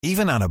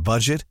Even on a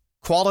budget,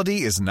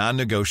 quality is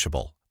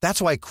non-negotiable.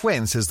 That's why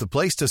Quince is the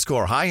place to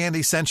score high-end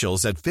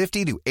essentials at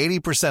 50 to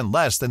 80%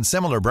 less than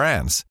similar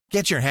brands.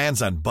 Get your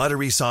hands on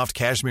buttery soft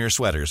cashmere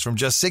sweaters from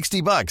just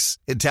 $60,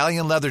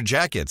 Italian leather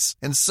jackets,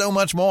 and so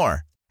much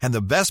more. And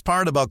the best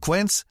part about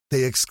Quince,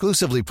 they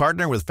exclusively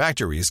partner with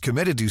factories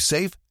committed to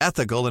safe,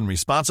 ethical, and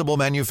responsible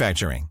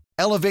manufacturing.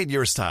 Elevate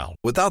your style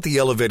without the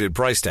elevated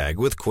price tag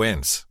with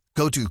Quince.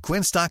 Go to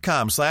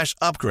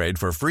quince.com/upgrade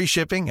for free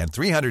shipping and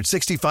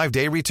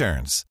 365-day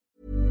returns.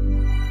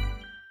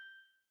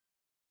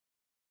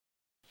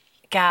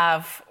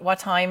 Gav, what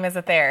time is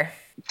it there?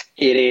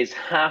 It is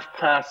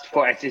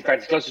 4:30.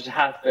 It's closer to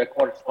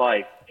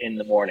 4:45 in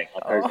the morning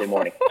on Thursday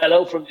morning.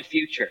 Hello from the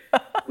future.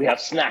 We have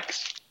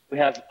snacks. We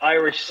have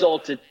Irish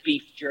salted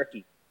beef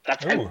jerky.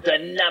 That's how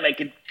dynamic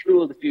and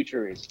cool the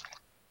future is.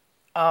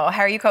 Oh,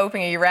 how are you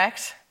coping? Are you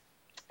wrecked?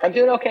 I'm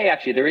doing okay,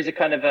 actually. There is a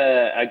kind of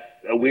a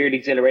weird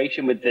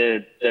exhilaration with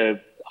the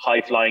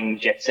high-flying,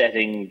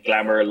 jet-setting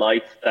glamour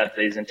life that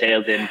is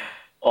entailed in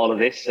all of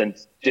this and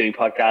doing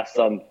podcasts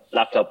on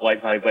laptop,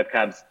 Wi-Fi,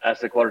 webcams at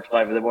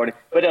 4:45 in the morning.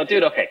 But I'm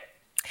doing okay.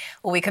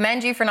 Well, we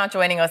commend you for not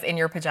joining us in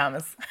your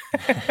pajamas.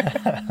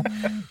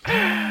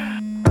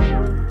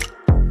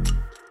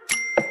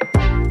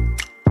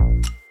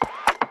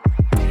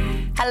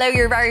 Hello,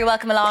 you're very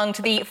welcome along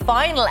to the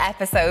final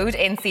episode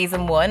in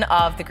season 1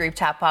 of the Group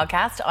Chat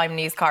podcast. I'm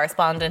news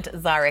correspondent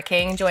Zara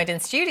King, joined in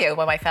studio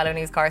by my fellow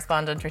news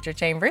correspondent Richard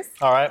Chambers.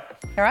 All right.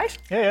 All right?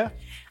 Yeah.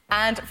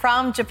 And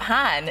from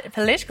Japan,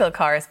 political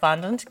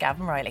correspondent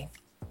Gavin Riley.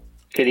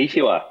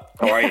 Konnichiwa.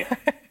 How are you?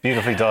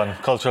 Beautifully done.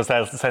 Cultural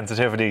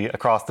sensitivity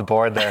across the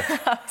board there.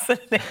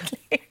 Absolutely.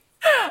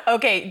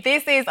 Okay,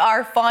 this is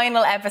our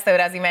final episode,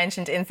 as you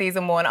mentioned, in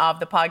season 1 of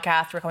the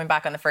podcast. We're coming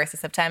back on the 1st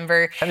of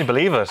September. Can you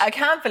believe it? I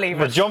can't believe it.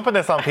 We're jumping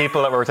this on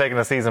people that were taking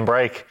a season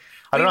break.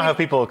 I don't know how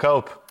people will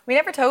cope. We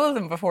never told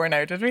them before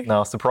now, did we?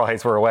 No,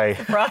 surprise, we're away.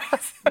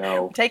 Surprise.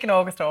 No. Taking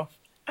August off.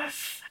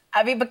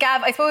 I mean, but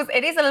Gav, I suppose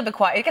it is a little bit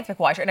quiet. It gets a bit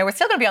quieter. Now, we're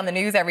still going to be on the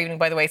news every evening,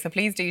 by the way, so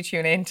please do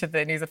tune in to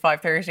the news at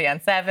 5:30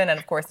 and 7, and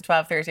of course at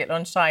 12:30 at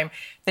lunchtime.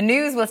 The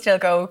news will still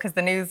go because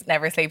the news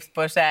never sleeps,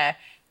 but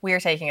we are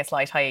taking a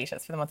slight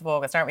hiatus for the month of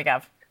August, aren't we,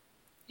 Gav?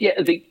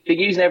 Yeah, the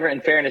news never, in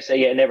fairness,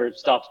 it never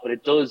stops, but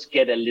it does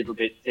get a little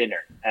bit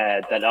thinner.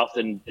 That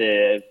often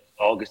the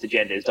August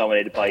agenda is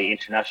dominated by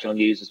international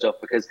news and stuff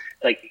because,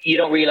 you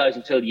don't realise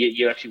until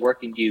you actually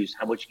work in news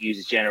how much news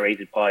is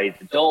generated by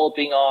the Dáil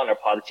being on, or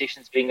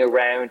politicians being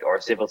around,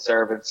 or civil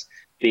servants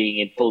being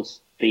in full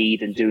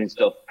speed and doing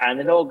stuff. And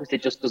in August,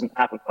 it just doesn't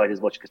happen quite as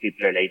much because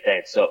people are laid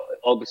down. So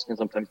August can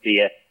sometimes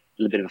be a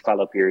little bit of a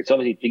fallow period. So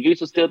obviously the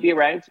news will still be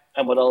around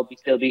and will all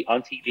still be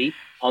on TV,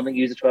 on the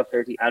news at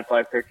 12:30 and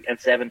 5:30 and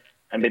 7,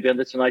 and maybe on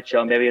the Tonight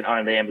Show, maybe on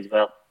Ireland AM as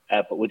well.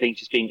 But we think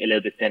just being a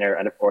little bit thinner,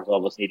 and of course all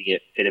of us needing a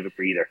bit of a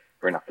breather.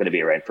 We're not going to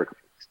be around for a couple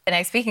of weeks. And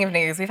now, speaking of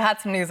news, we've had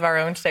some news of our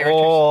own today, Richard.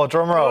 Oh,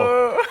 drum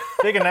roll.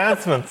 Big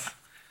announcements.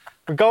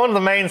 We're going to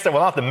the main stage.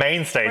 Well, not the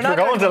main stage. We're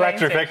going to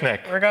Electric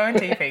Picnic. We're going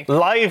to EP.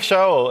 Live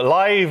show.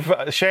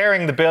 Live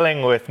sharing the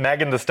billing with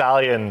Megan Thee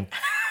Stallion,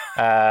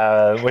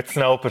 with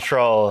Snow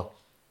Patrol,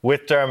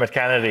 with Dermot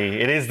Kennedy.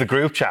 It is the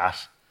Group Chat.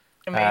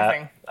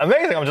 Amazing.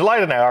 Amazing. I'm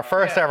delighted now. Our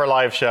first ever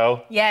live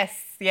show. Yes.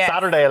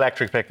 Saturday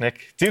Electric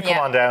Picnic. Do come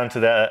on down to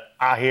the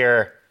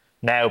Here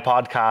Now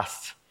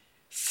podcast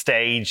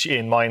stage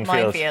in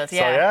Minefield.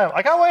 So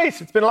I can't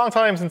wait. It's been a long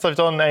time since I've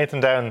done anything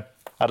down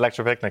at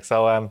Electric Picnic.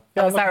 So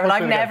sorry,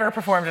 I've never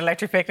performed at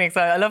Electric Picnic.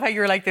 So I love how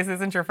you were like, this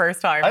isn't your first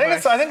time. I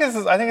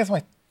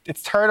think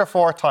it's third or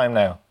fourth time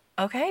now.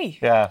 Okay.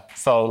 Yeah.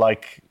 So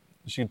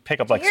you should pick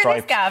up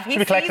stripes. Should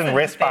be collecting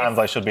wristbands.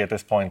 I should be at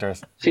this point.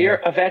 So you're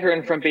a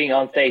veteran from being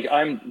on stage.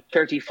 I'm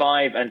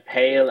 35 and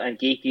pale and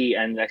geeky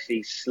and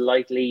actually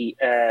slightly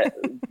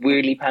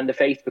weirdly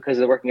panda-faced because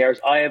of the working hours.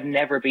 I have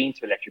never been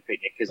to Electric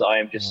Picnic because I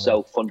am just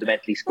so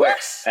fundamentally square.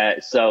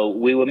 So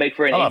we will make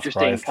for an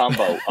interesting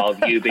combo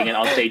of you being an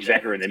on-stage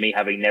veteran and me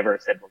having never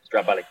said much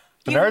Strap Alley.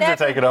 The nerds are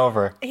taking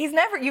over. You've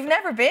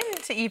never been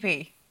to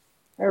EP?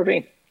 Never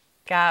been.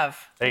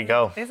 Gav. There you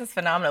go. This is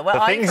phenomenal. Well,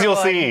 the things you'll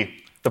see.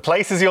 The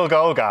places you'll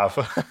go, Gav.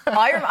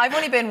 I've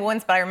only been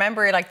once, but I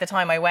remember the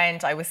time I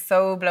went, I was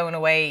so blown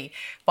away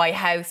by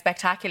how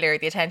spectacular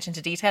the attention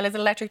to detail is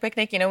at Electric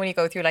Picnic. You know, when you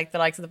go through the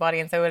likes of the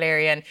Body and Soul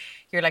area and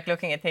you're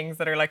looking at things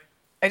that are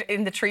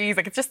in the trees,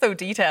 it's just so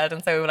detailed,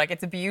 and so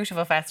it's a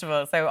beautiful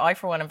festival. So I,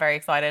 for one, am very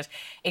excited.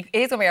 It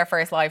is going to be our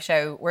first live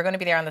show. We're going to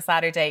be there on the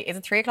Saturday. Is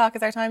it 3:00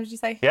 is our time, did you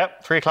say?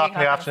 Yep, 3:00 in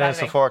the afternoon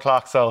to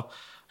 4:00. So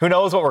who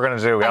knows what we're going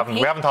to do? We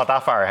haven't thought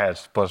that far ahead,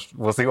 but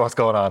we'll see what's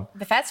going on.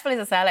 The festival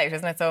is a sellout,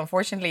 isn't it? So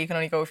unfortunately, you can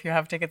only go if you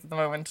have tickets at the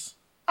moment.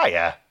 Oh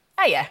yeah.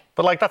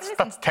 But that's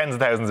tens of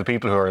thousands of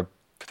people who are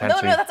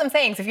potentially. No, that's what I'm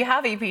saying. So if you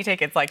have EP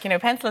tickets,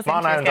 pencil us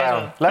into your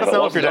schedule. Let us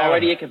know if you're down.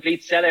 Already a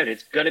complete sellout.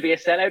 It's going to be a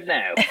sellout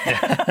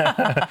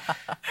now.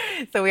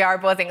 So we are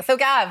buzzing. So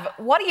Gav,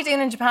 what are you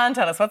doing in Japan?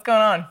 Tell us what's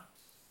going on.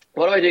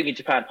 What am I doing in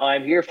Japan?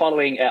 I'm here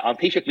following on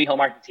Taoiseach Miho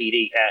Martin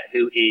TD,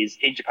 who is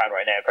in Japan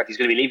right now. In fact, he's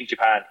going to be leaving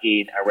Japan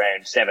in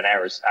around 7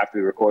 hours after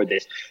we record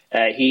this.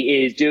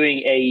 He is doing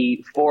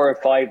a 4 or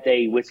 5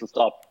 day whistle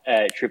stop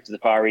trip to the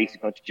Far East,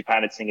 going to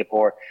Japan and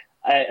Singapore.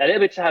 A little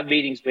bit to have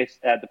meetings with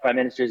the prime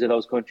ministers of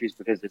those countries,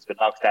 because it's been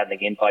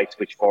long-standing invites,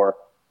 which for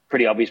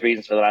pretty obvious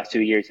reasons for the last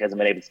 2 years he hasn't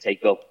been able to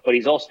take up. But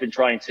he's also been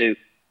trying to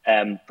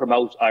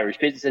promote Irish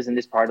businesses in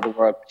this part of the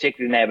world,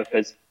 particularly now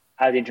because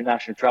as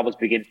international travel is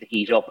beginning to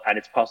heat up and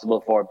it's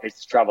possible for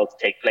business travel to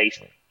take place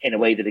in a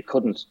way that it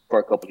couldn't for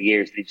a couple of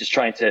years. He's just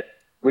trying to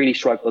really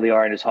strike while the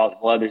iron is hot,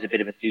 while there's a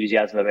bit of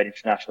enthusiasm about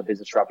international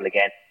business travel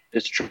again,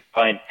 just to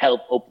try and help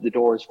open the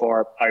doors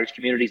for Irish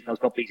communities and those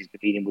companies. He's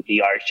been meeting with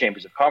the Irish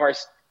Chambers of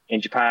Commerce in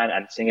Japan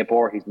and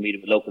Singapore. He's been meeting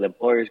with local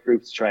employers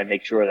groups to try and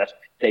make sure that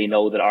they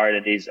know that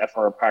Ireland is a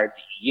firm part of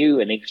the EU,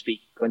 an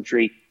English-speaking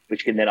country,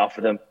 which can then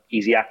offer them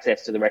easy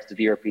access to the rest of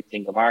the European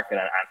single market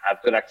and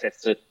have good access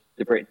to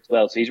Britain as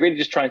well. So he's really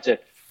just trying to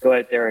go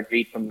out there and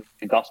read from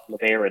the Gospel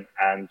of Aaron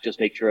and just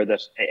make sure that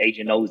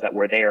Asia knows that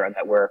we're there and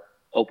that we're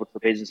open for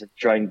business and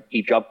try and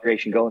keep job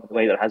creation going the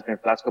way that it has been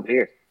for the last couple of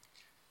years.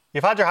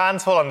 You've had your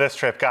hands full on this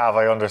trip, Gav,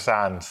 I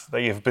understand,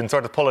 that you've been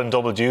sort of pulling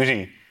double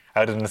duty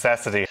out of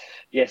necessity.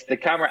 Yes, the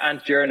camera and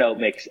journo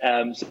mix.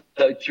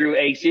 So through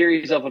a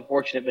series of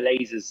unfortunate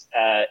malaises,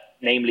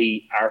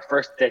 namely our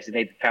first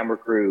designated camera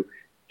crew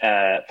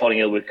falling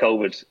ill with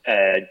COVID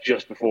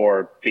just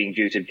before being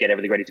due to get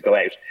everything ready to go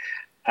out.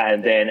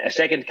 And then a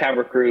second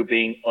camera crew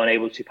being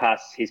unable to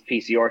pass his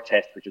PCR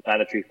test, which is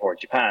mandatory for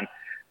Japan,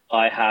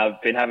 I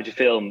have been having to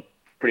film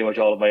pretty much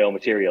all of my own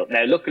material.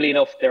 Now, luckily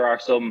enough, there are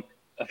some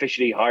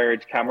officially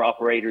hired camera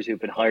operators who've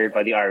been hired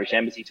by the Irish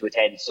Embassy to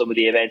attend some of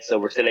the events, so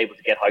we're still able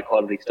to get high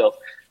quality stuff.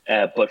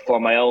 But for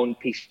my own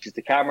pieces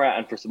of camera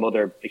and for some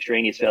other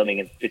extraneous filming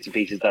and bits and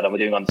pieces that I'm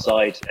doing on the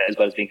side, as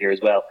well as being here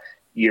as well,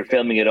 you're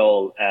filming it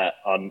all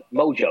on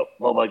Mojo,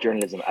 mobile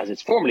journalism, as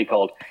it's formally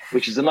called,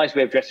 which is a nice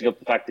way of dressing up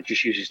the fact that you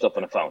shoot your stuff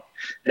on a phone.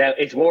 Now,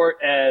 it's more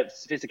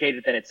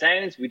sophisticated than it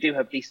sounds. We do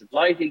have decent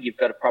lighting. You've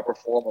got a proper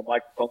formal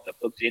microphone that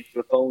plugs into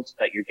a phone so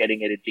that you're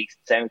getting it in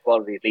decent sound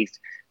quality, at least.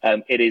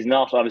 It is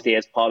not obviously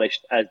as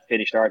polished as the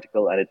finished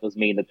article, and it does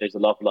mean that there's a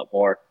lot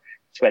more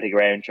sweating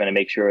around trying to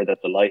make sure that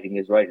the lighting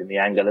is right and the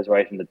angle is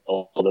right and that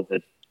all of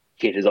the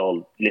kit is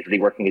all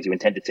literally working as you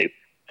intended to.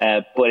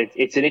 But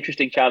it's an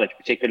interesting challenge,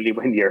 particularly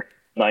when you're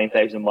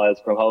 9,000 miles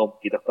from home.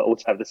 You don't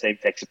always have the same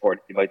tech support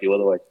as you might do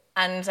otherwise.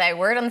 And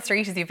word on the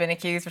street is you've been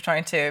accused of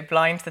trying to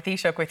blind the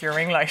Taoiseach with your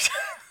ring light.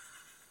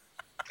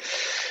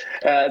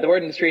 The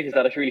word on the street is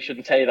that I really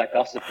shouldn't tell you that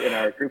gossip in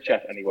our group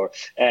chat anymore.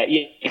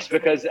 It's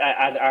because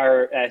at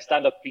our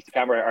stand-up piece of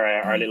camera, or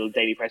our little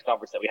daily press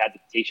conference that we had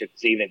with the Taoiseach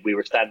this evening, we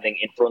were standing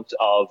in front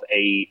of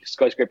a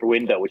skyscraper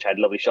window which had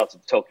lovely shots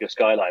of the Tokyo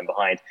skyline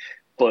behind.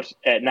 But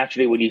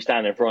naturally, when you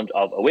stand in front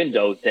of a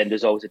window, then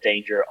there's always a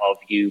danger of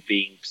you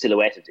being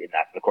silhouetted in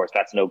that. And of course,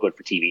 that's no good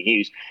for TV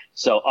news.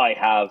 So I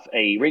have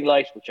a ring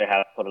light, which I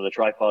have put on a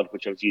tripod,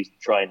 which I was using to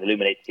try and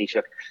illuminate the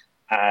Taoiseach.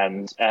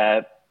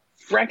 And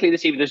frankly,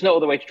 this evening, there's no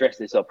other way to dress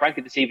this up.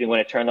 Frankly, this evening, when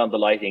I turned on the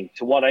lighting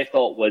to what I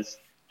thought was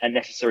a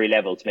necessary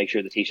level to make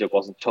sure the Taoiseach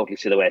wasn't totally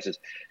silhouetted,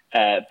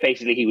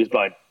 basically he was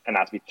blind and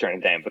asked me to turn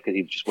it down because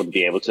he just wouldn't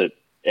be able to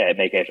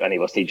make out any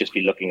of us. He'd just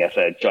be looking at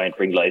a giant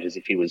ring light as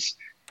if he was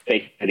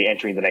basically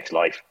entering the next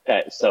life.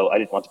 So I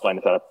didn't want to blind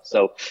the fella.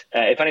 So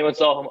if anyone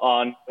saw him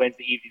on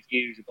Wednesday evening's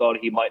news and thought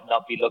he might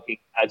not be looking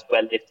as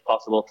well lit as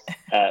possible,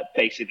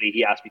 basically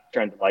he asked me to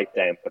turn the light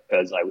down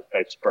because I was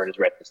about to burn his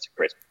retinas to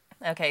crisp.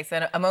 Okay,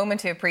 so a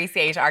moment to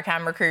appreciate our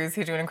camera crews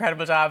who do an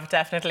incredible job.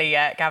 Definitely,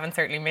 Gavin's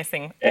certainly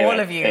missing all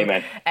of you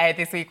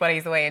this week while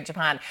he's away in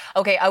Japan.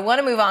 Okay, I want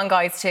to move on,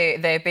 guys, to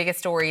the biggest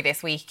story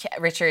this week.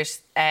 Richard,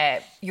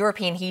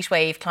 European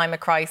heatwave,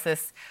 climate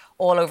crisis,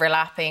 all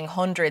overlapping,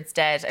 hundreds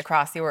dead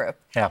across Europe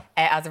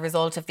as a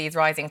result of these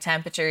rising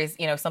temperatures.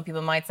 You know, some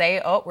people might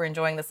say, oh, we're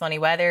enjoying the sunny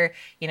weather,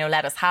 you know,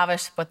 let us have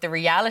it. But the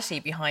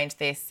reality behind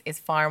this is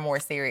far more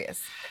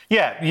serious.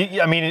 Yeah,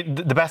 I mean,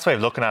 the best way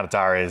of looking at it,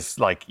 Dara, is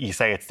like you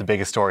say, it's the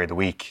biggest story of the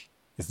week.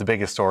 It's the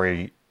biggest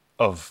story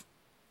of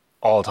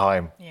all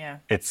time. Yeah.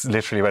 It's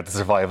literally about the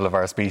survival of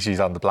our species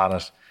on the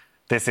planet.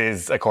 This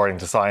is, according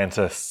to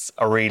scientists,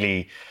 a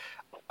really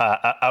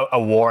a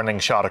warning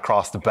shot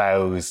across the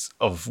bows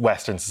of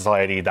Western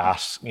society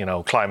that, you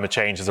know, climate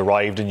change has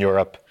arrived in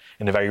Europe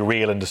in a very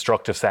real and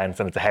destructive sense,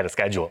 and it's ahead of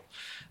schedule.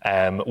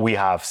 We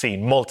have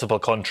seen multiple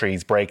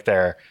countries break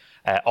their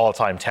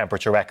all-time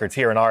temperature records.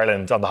 Here in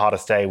Ireland, on the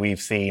hottest day we've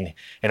seen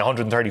in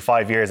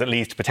 135 years at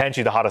least,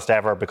 potentially the hottest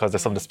ever, because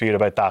there's some dispute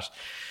about that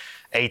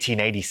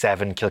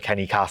 1887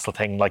 Kilkenny Castle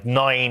thing, like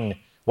 9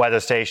 weather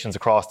stations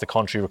across the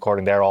country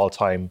recording their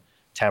all-time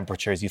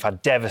temperatures. You've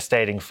had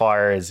devastating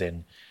fires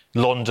in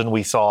London,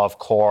 we saw, of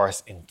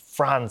course, in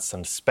France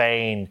and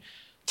Spain,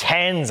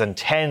 tens and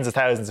tens of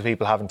thousands of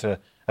people having to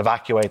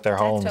evacuate their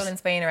homes. Death toll in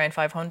Spain around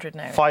 500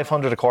 now.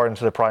 500 according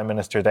to the Prime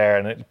Minister there,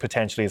 and it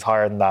potentially is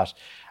higher than that.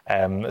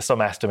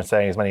 Some estimates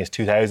saying as many as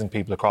 2,000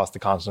 people across the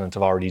continent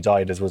have already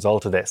died as a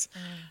result of this.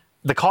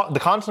 The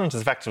continent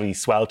is effectively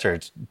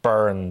sweltered,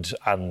 burned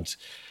and,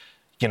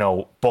 you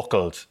know,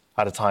 buckled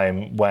at a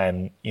time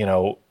when, you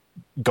know,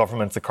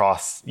 governments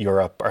across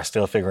Europe are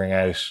still figuring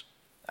out,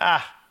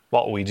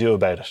 what will we do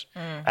about it?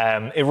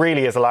 It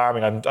really is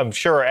alarming. I'm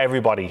sure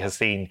everybody has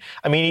seen.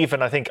 I mean,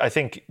 even I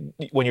think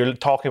when you're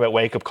talking about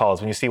wake-up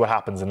calls, when you see what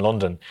happens in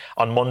London,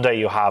 on Monday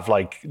you have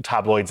like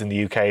tabloids in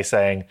the UK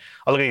saying,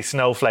 "Oh, look at these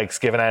snowflakes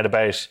giving out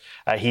about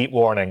a heat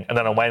warning," and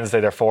then on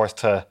Wednesday they're forced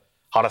to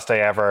hottest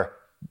day ever,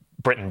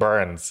 Britain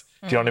burns.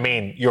 Do you know what I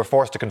mean? You're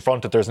forced to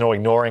confront it. There's no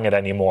ignoring it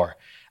anymore.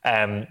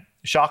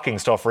 Shocking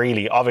stuff,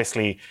 really.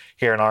 Obviously,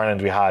 here in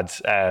Ireland we had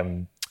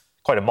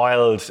quite a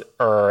mild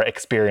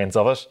experience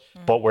of it,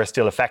 but we're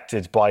still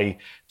affected by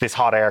this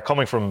hot air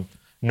coming from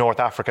North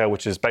Africa,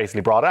 which is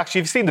basically brought. Actually,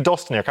 if you've seen the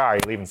dust in your car,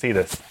 you'll even see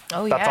this.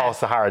 Oh, That's all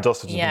Sahara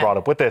dust which has been brought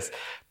up with this.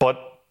 But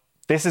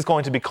this is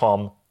going to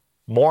become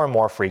more and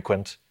more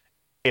frequent.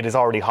 It is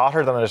already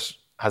hotter than it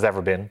has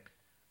ever been.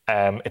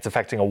 It's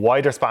affecting a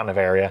wider span of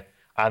area,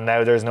 and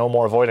now there's no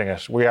more avoiding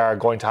it. We are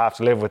going to have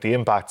to live with the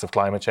impacts of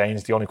climate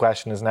change. The only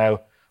question is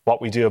now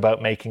what we do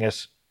about making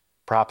it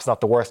perhaps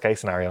not the worst case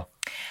scenario.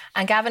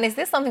 And Gavin, is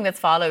this something that's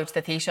followed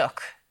the Taoiseach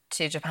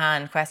to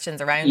Japan,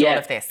 questions around all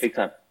of this? Yeah, big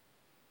time.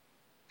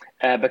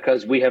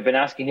 Because we have been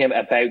asking him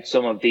about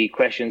some of the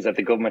questions that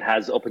the government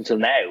has up until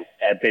now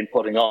been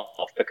putting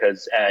off,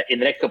 because in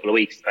the next couple of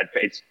weeks,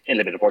 it's a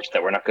little bit unfortunate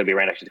that we're not going to be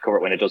around actually to cover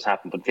it when it does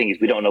happen, but the thing is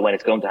we don't know when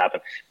it's going to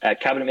happen.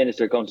 Cabinet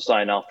Minister are going to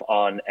sign off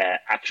on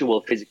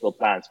actual physical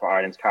plans for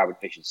Ireland's carbon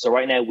emissions. So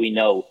right now we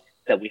know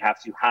that we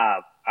have to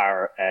have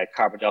our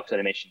carbon dioxide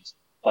emissions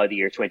by the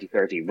year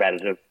 2030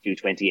 relative to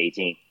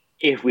 2018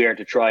 if we are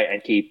to try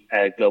and keep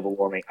global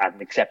warming at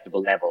an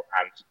acceptable level.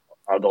 And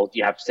although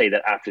you have to say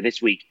that after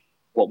this week,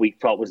 what we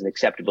thought was an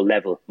acceptable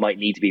level might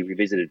need to be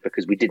revisited,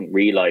 because we didn't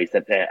realise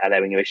that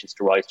allowing emissions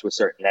to rise to a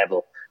certain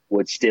level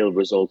would still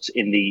result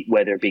in the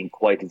weather being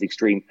quite as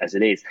extreme as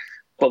it is.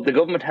 But the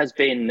government has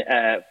been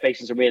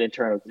facing some real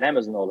internal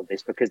dilemmas in all of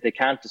this, because they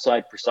can't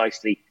decide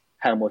precisely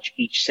how much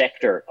each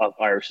sector of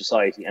Irish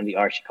society and the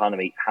Irish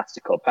economy has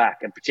to cut back.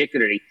 And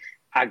particularly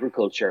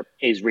agriculture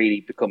is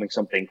really becoming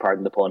something,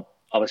 pardon the pun,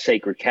 of a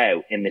sacred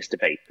cow in this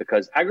debate,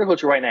 because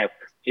agriculture right now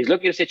is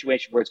looking at a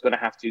situation where it's going to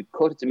have to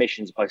cut its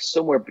emissions by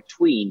somewhere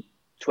between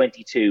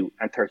 22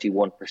 and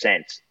 31%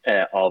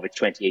 of its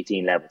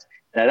 2018 levels.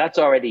 Now, that's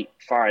already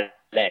far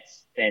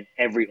less than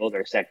every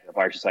other sector of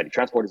Irish society.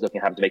 Transport is looking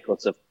at having to make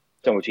cuts of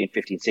somewhere between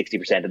 50 and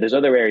 60%. And there's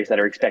other areas that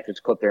are expected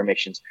to cut their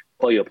emissions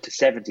by up to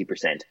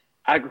 70%.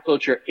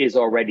 Agriculture is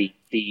already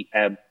the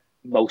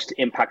most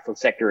impactful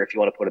sector, if you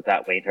want to put it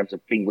that way, in terms of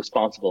being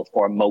responsible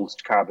for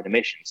most carbon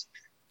emissions.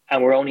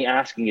 And we're only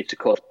asking it to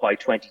cut by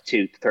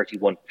 22 to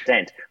 31%.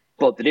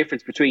 But the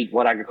difference between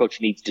what agriculture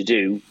needs to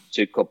do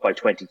to cut by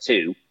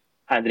 22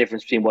 and the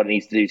difference between what it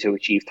needs to do to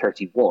achieve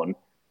 31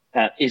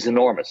 is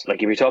enormous. Like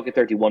if you're talking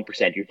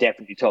 31%, you're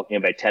definitely talking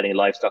about telling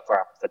livestock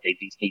farmers that they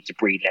need to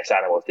breed less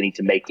animals, they need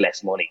to make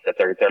less money, that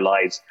their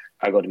lives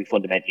are going to be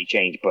fundamentally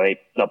changed by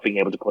not being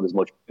able to put as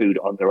much food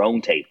on their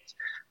own tables.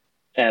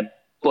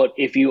 But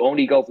if you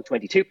only go for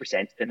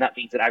 22%, then that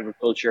means that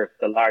agriculture,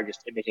 the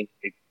largest emitting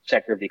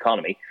sector of the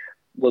economy,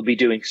 will be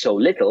doing so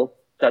little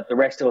that the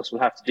rest of us will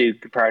have to do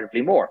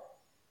comparatively more.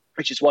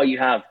 Which is why you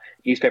have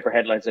newspaper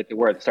headlines like there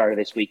were at the start of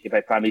this week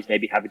about families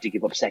maybe having to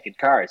give up second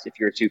cars if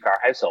you're a two-car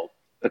household,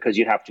 because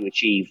you'd have to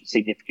achieve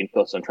significant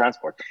cuts on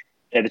transport.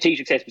 Now, the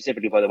Taoiseach says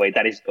specifically, by the way,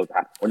 that isn't going to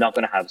happen. We're not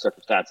going to have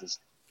circumstances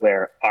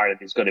where Ireland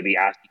is going to be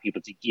asking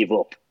people to give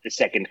up the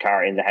second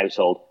car in the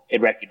household.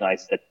 It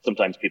recognises that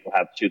sometimes people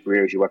have two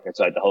careers, you work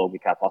outside the home, you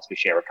can't possibly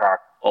share a car,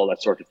 all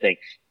that sort of thing.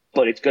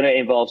 But it's going to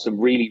involve some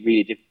really,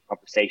 really different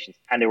conversations.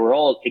 And they were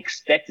all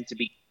expected to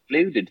be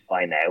concluded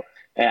by now.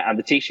 And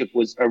the Taoiseach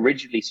was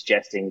originally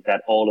suggesting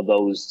that all of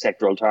those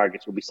sectoral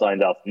targets will be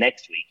signed off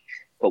next week.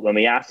 But when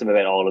we asked him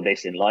about all of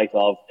this in light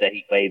of the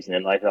heat waves and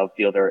in light of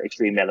the other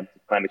extreme elements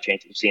of climate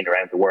change we've seen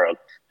around the world,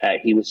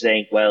 he was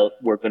saying, well,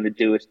 we're going to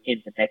do it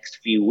in the next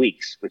few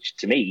weeks, which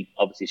to me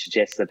obviously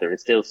suggests that there is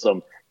still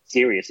some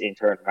serious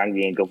internal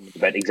wrangling in government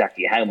about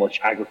exactly how much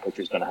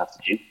agriculture is going to have to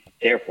do,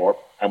 therefore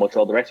how much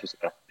all the rest of us are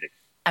going to have to do.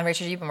 And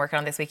Richard, you've been working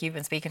on this week. You've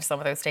been speaking to some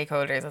of those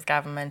stakeholders, as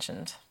Gavin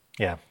mentioned.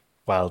 Yeah,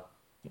 well,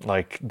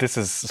 like this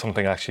is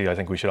something actually I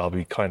think we should all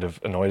be kind of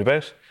annoyed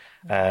about.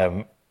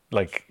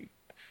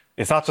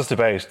 It's not just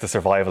about the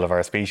survival of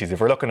our species. If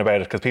we're looking about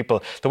it, because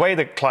people, the way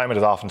that climate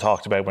is often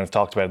talked about when it's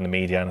talked about in the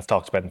media and it's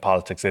talked about in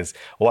politics is,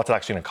 well, what's it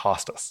actually going to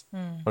cost us?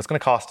 Well, it's going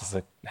to cost us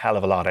a hell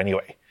of a lot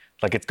anyway.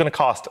 Like it's going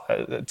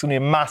to be a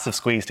massive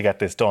squeeze to get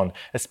this done,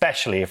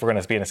 especially if we're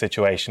going to be in a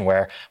situation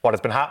where what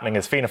has been happening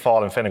is Fianna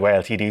Fáil and Fine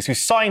Gael TDs who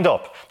signed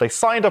up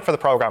for the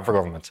programme for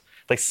government.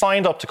 They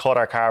signed up to cut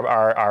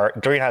our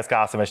greenhouse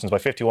gas emissions by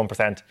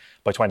 51%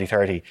 by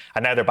 2030.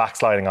 And now they're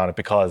backsliding on it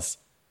because,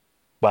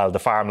 well, the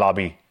farm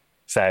lobby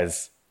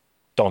says,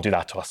 don't do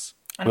that to us.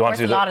 And of course,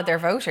 a lot of their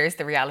voters,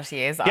 the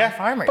reality is, are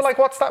farmers. But like,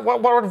 what's that?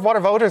 What are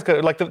voters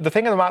going to, like the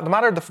thing of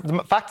the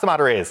fact of the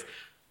matter is,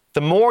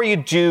 the more you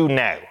do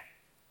now,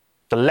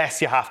 the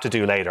less you have to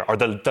do later, or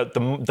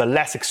the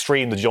less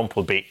extreme the jump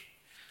will be.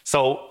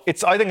 So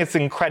I think it's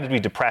incredibly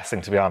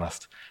depressing, to be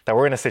honest, that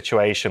we're in a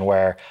situation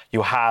where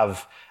you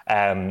have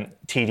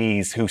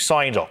TDs who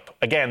signed up.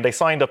 Again, they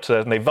signed up to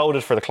it and they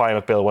voted for the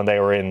climate bill when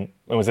it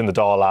was in the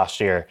Dáil last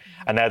year.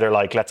 And now they're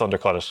like, let's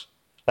undercut it.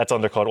 Let's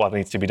undercut what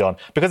needs to be done.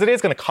 Because it is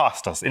going to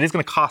cost us. It is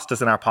going to cost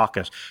us in our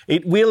pocket.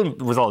 It will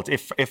result,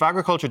 if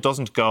agriculture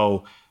doesn't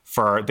go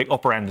for the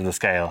upper end of the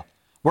scale,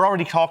 we're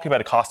already talking about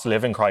a cost of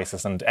living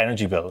crisis and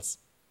energy bills.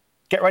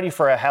 Get ready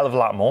for a hell of a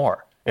lot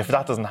more if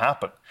that doesn't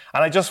happen.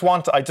 And I just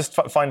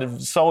find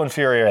it so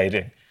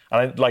infuriating.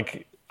 And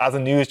as a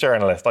news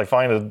journalist, I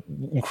find it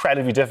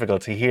incredibly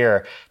difficult to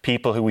hear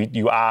people who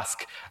you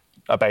ask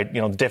about,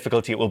 the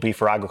difficulty it will be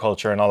for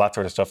agriculture and all that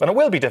sort of stuff. And it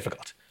will be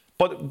difficult.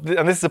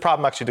 And this is a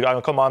problem, actually,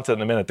 I'll come on to it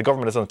in a minute. The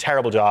government has done a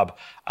terrible job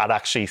at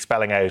actually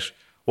spelling out,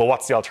 well,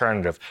 what's the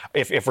alternative?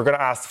 If we're going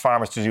to ask the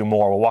farmers to do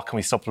more, well, what can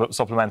we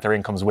supplement their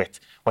incomes with?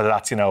 Whether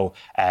that's,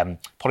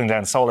 putting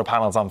down solar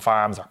panels on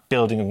farms or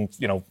building,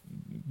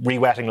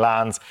 re-wetting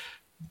lands,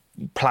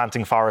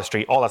 planting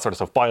forestry, all that sort of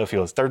stuff,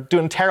 biofuels. They're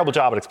doing a terrible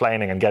job at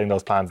explaining and getting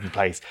those plans in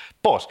place.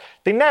 But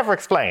they never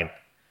explain,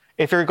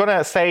 if you're going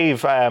to save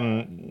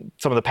some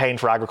of the pain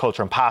for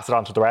agriculture and pass it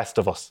on to the rest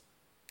of us,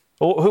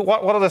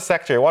 what other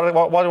sector, what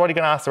are you going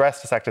to ask the rest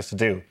of the sectors to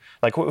do?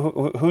 Like,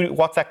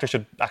 what sector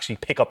should actually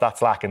pick up that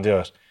slack and do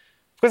it?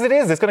 Because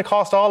it's going to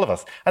cost all of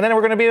us. And then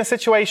we're going to be in a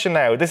situation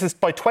now, this is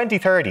by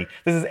 2030,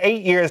 this is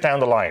 8 years down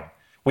the line,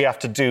 we have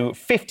to do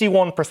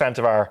 51%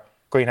 of our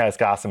greenhouse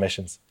gas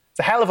emissions. It's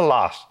a hell of a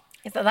lot.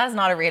 That's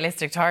not a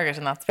realistic target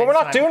in that space. But we're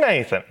not doing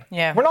anything.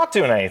 Yeah. We're not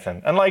doing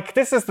anything. And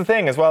this is the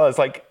thing as well, as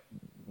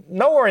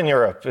nowhere in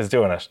Europe is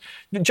doing it.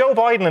 Joe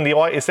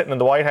Biden is sitting in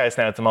the White House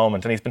now at the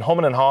moment, and he's been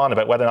humming and hawing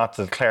about whether or not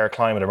to declare a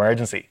climate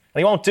emergency.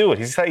 And he won't do it.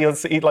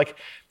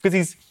 Because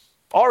he's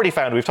already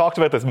found, we've talked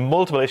about this,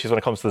 multiple issues when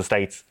it comes to the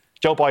States.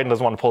 Joe Biden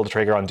doesn't want to pull the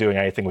trigger on doing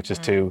anything which is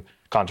too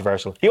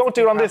controversial. He won't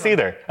do it on this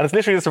either. And it's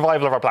literally the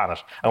survival of our planet.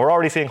 And we're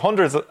already seeing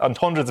hundreds and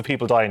hundreds of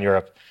people die in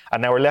Europe.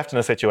 And now we're left in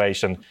a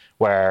situation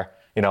where,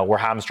 we're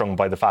hamstrung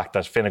by the fact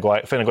that Fine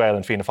Gael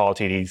and Fianna Fáil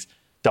TDs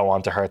don't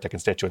want to hurt their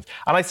constituents.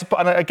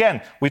 And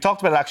again, we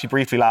talked about it actually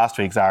briefly last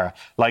week, Zara.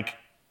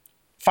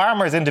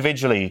 Farmers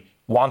individually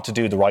want to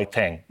do the right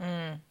thing,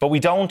 but we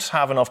don't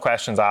have enough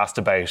questions asked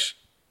about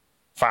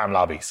farm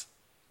lobbies.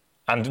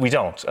 And we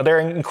don't. They're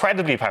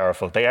incredibly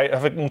powerful. They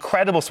have an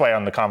incredible sway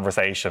on the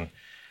conversation.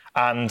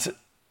 And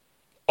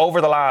over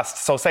the last,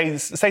 say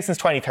since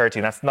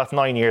 2013, that's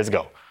 9 years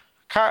ago,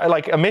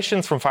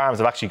 emissions from farms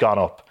have actually gone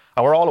up.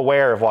 And we're all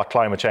aware of what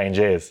climate change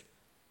is.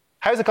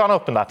 How's it gone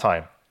up in that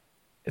time?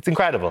 It's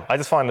incredible. I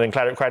just find it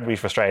incredibly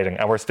frustrating.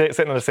 And we're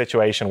sitting in a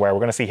situation where we're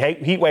going to see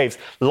heat waves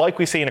like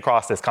we've seen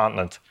across this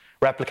continent,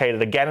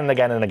 replicated again and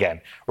again and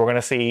again. We're going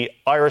to see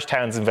Irish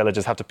towns and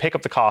villages have to pick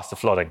up the cost of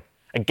flooding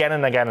again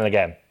and again and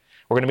again.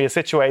 We're going to be in a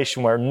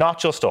situation where not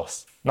just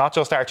us, not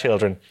just our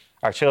children's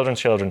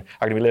children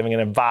are going to be living in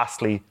a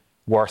vastly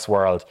worse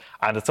world.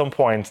 And at some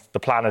point, the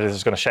planet is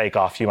just going to shake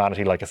off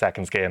humanity like a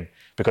second skin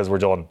because we're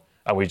done.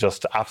 And we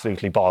just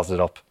absolutely ballsed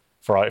it up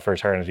for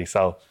eternity.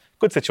 So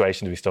good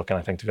situation to be stuck in,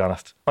 I think, to be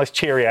honest. Nice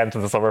cheery end to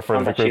the summer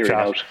for the group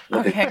chat.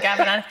 Okay,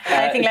 Gavin,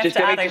 anything left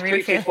to add? I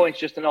really feel. 3 points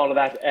just on all of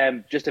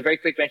that. Just a very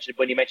quick mention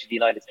when you mentioned the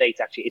United States,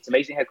 actually, it's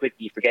amazing how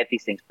quickly you forget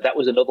these things. But that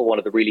was another one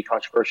of the really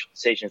controversial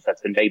decisions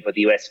that's been made by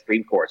the US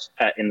Supreme Court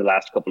in the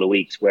last couple of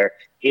weeks, where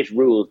it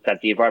ruled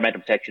that the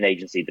Environmental Protection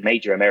Agency, the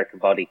major American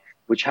body,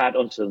 which had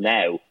until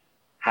now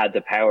had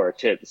the power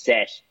to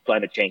set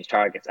climate change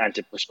targets and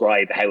to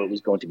prescribe how it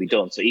was going to be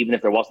done. So even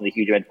if there wasn't a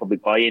huge amount of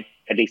public buy-in,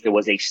 at least there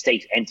was a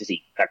state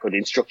entity that could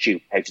instruct you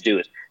how to do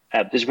it.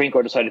 The Supreme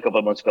Court decided a couple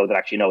of months ago that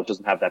actually, no, it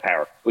doesn't have that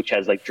power, which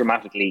has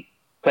dramatically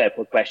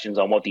put questions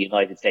on what the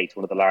United States,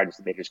 one of the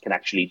largest emitters, can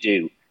actually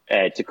do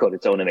to cut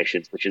its own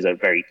emissions, which is a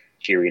very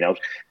cheery note.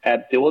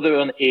 The other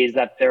one is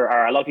that there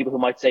are a lot of people who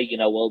might say, we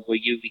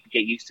can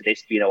get used to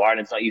this.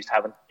 Ireland's not used to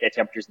having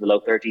temperatures in the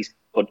low 30s,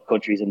 but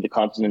countries in the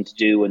continent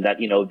do, and that,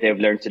 they've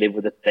learned to live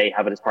with it. They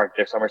have it as part of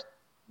their summers.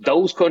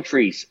 Those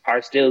countries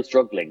are still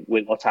struggling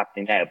with what's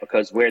happening now,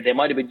 because where they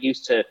might have been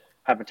used to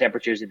having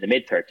temperatures in the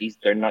mid 30s,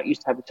 they're not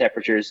used to having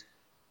temperatures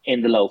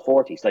in the low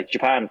 40s. Like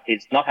Japan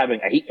is not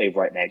having a heat wave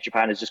right now.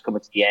 Japan is just coming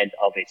to the end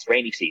of its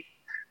rainy season.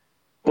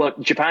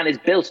 But Japan is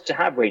built to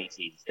have rainy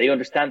seasons. They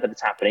understand that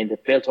it's happening.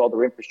 They've built all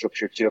their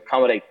infrastructure to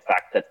accommodate the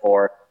fact that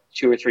for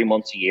 2 or 3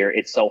 months a year,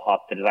 it's so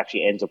hot that it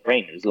actually ends up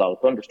raining. There's a lot of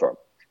thunderstorms.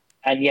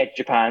 And yet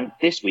Japan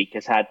this week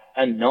has had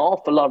an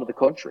awful lot of the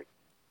country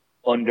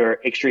under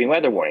extreme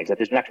weather warnings, that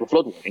there's natural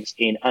flood warnings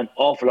in an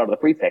awful lot of the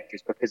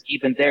prefectures, because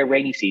even their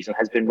rainy season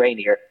has been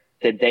rainier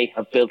than they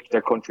have built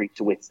their country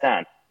to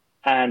withstand.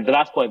 And the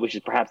last point, which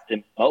is perhaps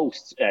the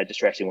most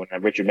distressing one,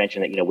 and Richard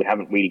mentioned that, we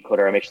haven't really cut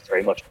our emissions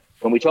very much.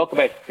 When we talk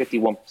about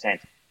 51%,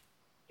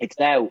 it's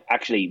now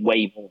actually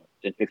way more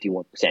than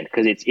 51%,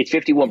 because it's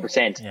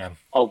 51%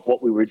 of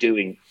what we were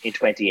doing in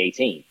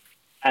 2018.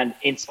 And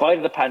in spite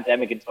of the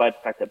pandemic, in spite of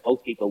the fact that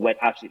most people went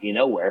absolutely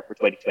nowhere for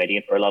 2020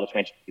 and for a lot of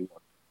 2021,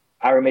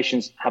 our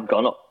emissions have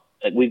gone up.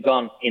 We've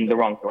gone in the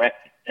wrong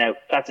direction. Now,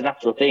 that's a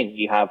natural thing.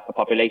 You have a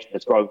population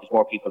that's growing, there's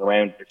more people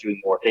around, they're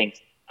doing more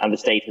things. and the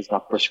state has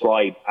not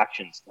prescribed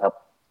actions to help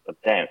them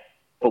down.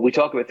 But we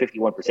talk about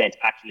 51%,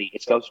 actually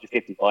it's closer to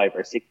 55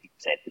 or 60%,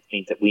 which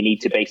means that we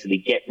need to basically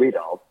get rid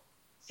of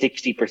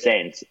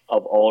 60%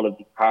 of all of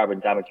the carbon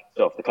damaging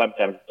stuff, the climate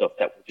damaging stuff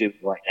that we're doing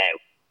right now.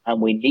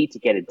 And we need to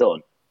get it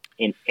done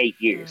in 8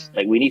 years.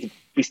 Like, we need to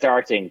be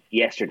starting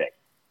yesterday.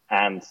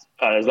 And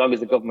as long as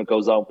the government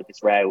goes on with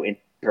this row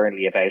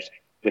internally about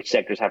which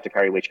sectors have to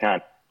carry which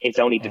can, it's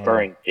only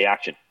deferring the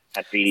action.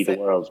 And really the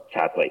world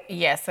can't wait.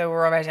 Yeah, so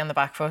we're already on the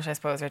back foot, I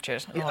suppose,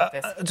 Richard.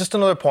 Just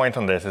another point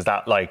on this is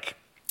that, like,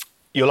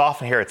 you'll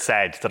often hear it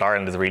said that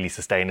Ireland is really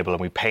sustainable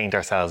and we paint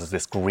ourselves as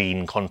this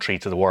green country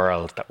to the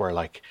world, that we're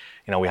like,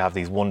 you know, we have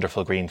these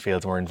wonderful green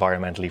fields and we're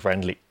environmentally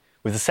friendly.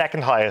 We're the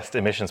second highest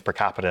emissions per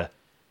capita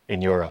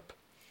in Europe.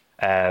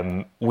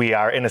 We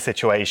are in a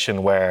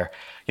situation where,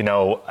 you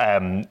know,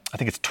 I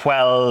think it's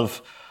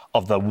 12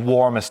 of the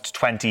warmest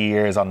 20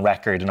 years on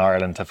record in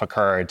Ireland have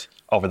occurred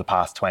over the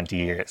past 20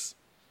 years.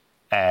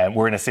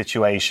 We're in a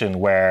situation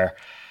where,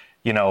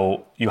 you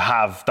know, you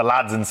have the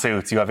lads in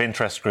suits, you have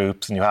interest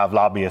groups, and you have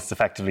lobbyists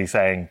effectively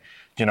saying,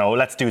 you know,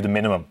 let's do the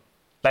minimum.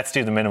 Let's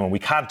do the minimum. We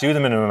can't do the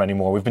minimum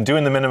anymore. We've been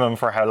doing the minimum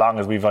for how long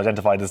as we've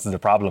identified this as a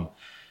problem.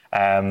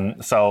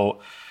 So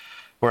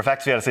we're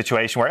effectively at a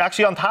situation where,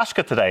 actually on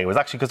Taoiseach today, was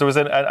actually because there was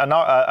a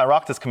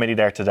Oireachtas committee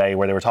there today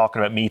where they were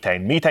talking about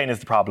methane. Methane is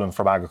the problem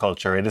from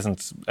agriculture. It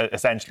isn't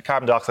essentially,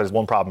 carbon dioxide is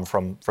one problem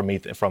from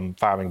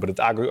farming, but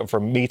it's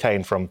from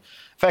methane from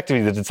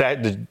effectively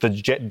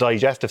the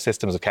digestive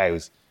systems of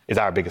cows is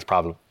our biggest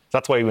problem. So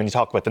that's why when you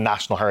talk about the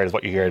national herd is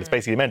what you hear. It's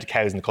basically the amount of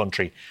cows in the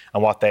country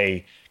and what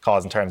they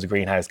cause in terms of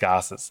greenhouse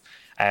gases.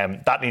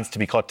 That needs to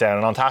be cut down.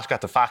 And on Taoiseach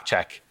had to fact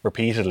check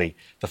repeatedly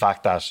the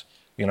fact that,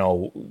 you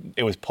know,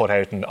 it was put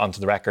out onto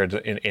the record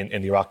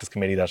in the Oireachtas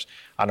committee that,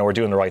 I know we're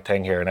doing the right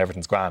thing here and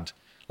everything's grand.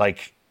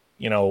 Like,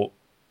 you know,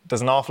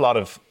 there's an awful lot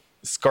of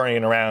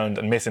scurrying around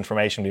and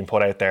misinformation being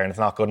put out there, and it's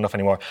not good enough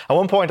anymore. At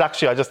one point,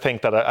 actually, I just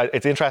think that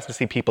it's interesting to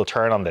see people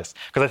turn on this,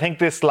 because I think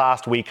this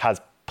last week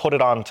has put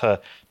it onto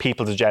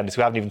people's agendas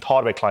who haven't even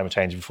thought about climate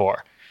change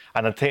before.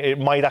 And I think it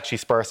might actually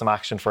spur some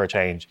action for a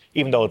change,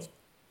 even though it's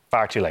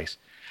far too late.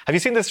 Have you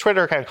seen this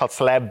Twitter account called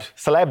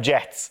Celeb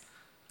Jets?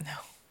 No.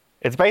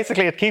 It's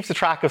basically, it keeps a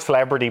track of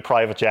celebrity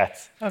private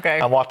jets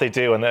and what they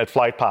do and the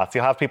flight paths.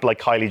 You'll have people like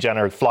Kylie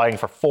Jenner flying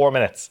for 4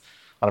 minutes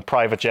on a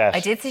private jet. I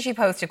did see she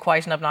posted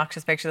quite an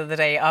obnoxious picture the other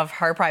day of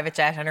her private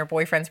jet and her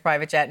boyfriend's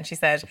private jet, and she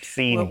said,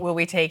 will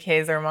we take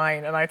his or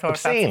mine? And I thought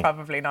that's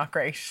probably not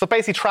great. So it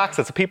basically tracks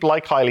it. So people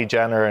like Kylie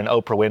Jenner and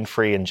Oprah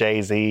Winfrey and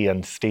Jay-Z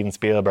and Steven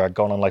Spielberg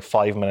going on like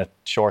 5-minute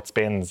short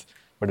spins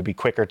where it'd be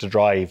quicker to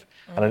drive.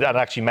 And it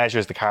actually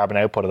measures the carbon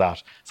output of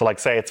that. So like,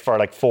 say it's for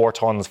like 4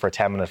 tons for a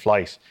 10-minute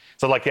flight.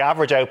 So like the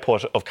average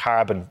output of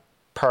carbon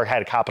per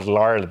head of capital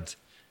in Ireland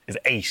is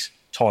 8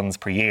 tons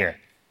per year.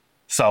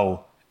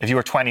 So if you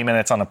were 20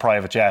 minutes on a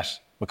private jet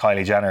with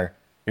Kylie Jenner,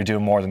 you're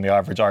doing more than the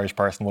average Irish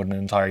person would in an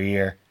entire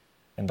year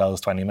in those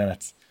 20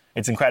 minutes.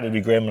 It's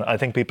incredibly grim. I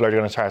think people are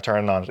going to start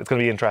turning on it. It's going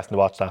to be interesting to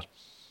watch that.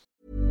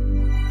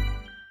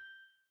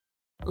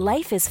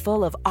 Life is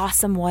full of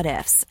awesome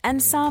what-ifs,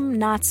 and some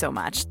not so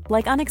much,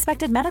 like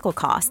unexpected medical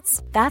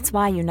costs. That's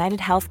why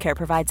United Healthcare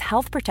provides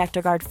Health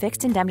Protector Guard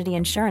fixed indemnity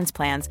insurance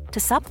plans to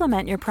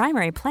supplement your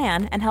primary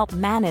plan and help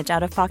manage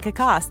out-of-pocket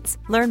costs.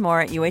 Learn more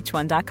at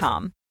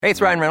UH1.com. Hey, it's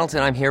Ryan Reynolds,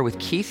 and I'm here with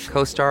Keith,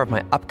 co-star of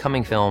my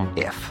upcoming film,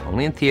 If,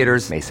 only in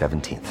theaters May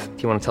 17th.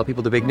 Do you want to tell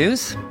people the big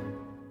news?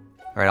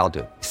 All right, I'll do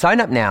it. Sign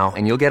up now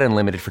and you'll get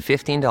unlimited for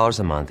 $15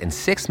 a month and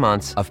 6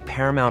 months of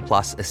Paramount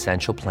Plus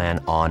Essential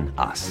Plan on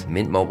us.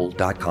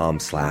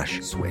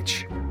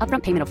 MintMobile.com/switch.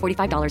 Upfront payment of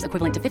 $45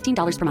 equivalent to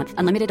 $15 per month.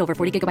 Unlimited over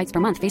 40 gigabytes per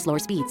month. Face lower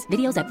speeds.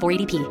 Videos at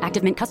 480p.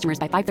 Active Mint customers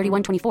by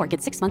 531.24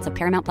 get 6 months of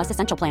Paramount Plus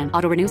Essential Plan.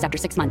 Auto renews after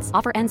 6 months.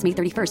 Offer ends May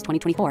 31st,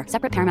 2024.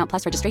 Separate Paramount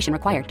Plus registration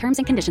required. Terms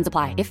and conditions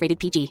apply if rated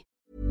PG.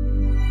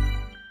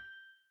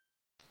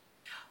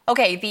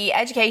 Okay, the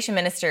Education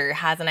Minister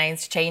has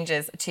announced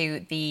changes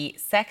to the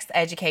sex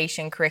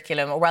education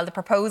curriculum. Well, the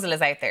proposal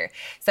is out there.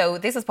 So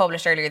this was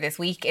published earlier this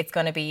week. It's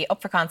going to be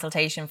up for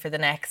consultation for the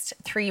next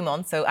 3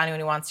 months. So anyone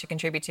who wants to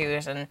contribute to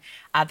it and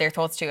add their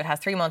thoughts to it has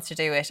 3 months to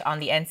do it on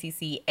the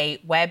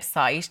NCCA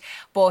website.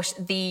 But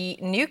the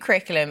new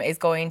curriculum is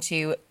going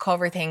to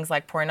cover things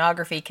like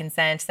pornography,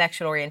 consent,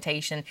 sexual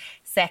orientation,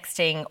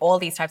 sexting, all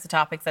these types of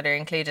topics that are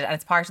included, and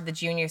it's part of the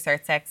Junior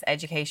Cert Sex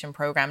Education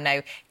Programme. Now,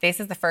 this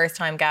is the first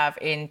time, Gav,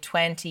 in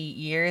 20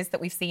 years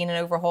that we've seen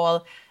an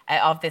overhaul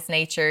of this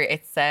nature.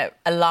 It's a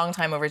long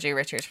time overdue,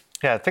 Richard.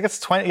 Yeah, I think it's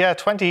 20,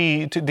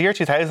 the year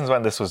 2000 is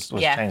when this was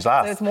changed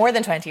last. So it's more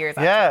than 20 years,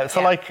 actually. Yeah,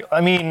 so like,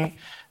 I mean,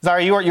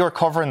 Zara, you were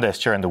covering this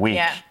during the week.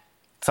 Yeah.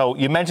 So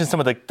you mentioned some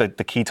of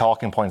the key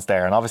talking points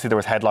there, and obviously there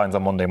was headlines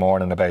on Monday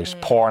morning about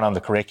porn on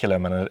the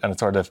curriculum, and it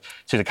sort of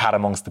threw the cat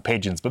amongst the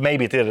pigeons. But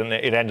maybe it did, and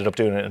it ended up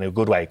doing it in a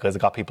good way because it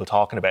got people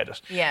talking about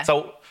it. Yeah.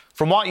 So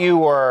from what you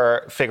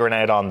were figuring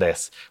out on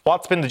this,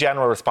 what's been the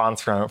general response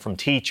from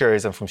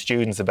teachers and from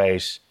students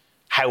about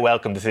how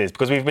welcome this is?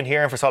 Because we've been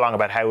hearing for so long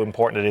about how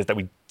important it is that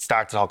we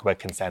start to talk about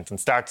consent and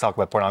start to talk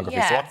about pornography.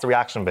 Yeah. So what's the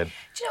reaction been?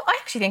 Do you know, I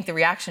actually think the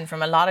reaction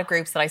from a lot of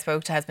groups that I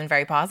spoke to has been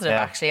very positive,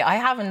 actually. I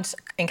haven't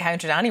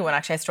encountered anyone,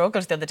 actually. I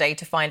struggled the other day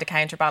to find a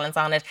counterbalance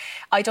on it.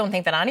 I don't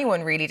think that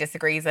anyone really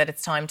disagrees that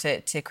it's time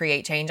to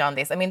create change on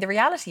this. I mean, the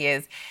reality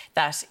is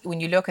that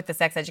when you look at the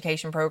sex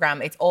education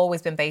programme, it's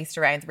always been based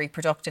around the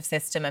reproductive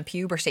system and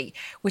puberty,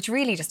 which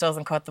really just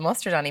doesn't cut the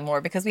mustard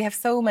anymore, because we have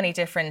so many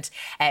different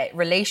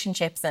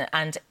relationships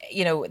and,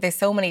 you know, there's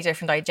so many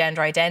different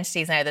gender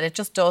identities now that it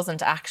just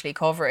doesn't actually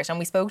cover it. And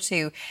we spoke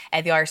to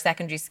the Irish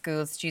Secondary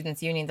School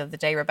Students' Union the other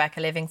day,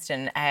 Rebecca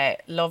Livingston, a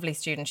lovely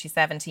student. She's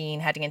 17,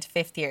 heading into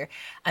 5th year.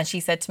 And she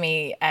said to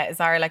me,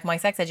 Zara, like, my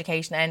sex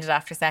education ended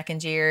after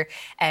 2nd year.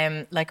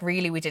 Like,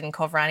 really, we didn't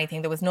cover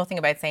anything. There was nothing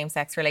about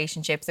same-sex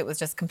relationships. It was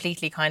just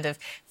completely kind of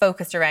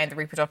focused around the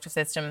reproductive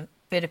system,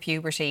 bit of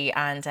puberty,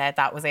 and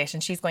that was it.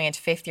 And she's going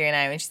into 5th year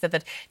now, and she said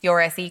that the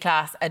RSE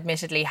class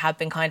admittedly had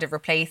been kind of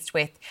replaced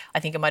with, I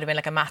think it might have been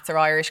like a maths or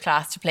Irish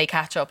class to play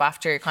catch up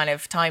after kind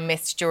of time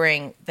missed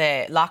during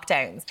the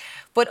lockdowns.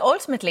 But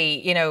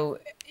ultimately, you know,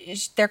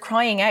 they're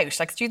crying out,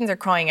 like students are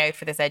crying out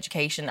for this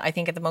education. I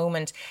think at the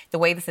moment, the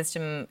way the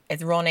system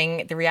is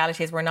running, the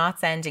reality is we're not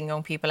sending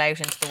young people out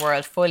into the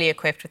world fully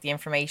equipped with the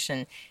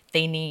information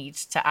they need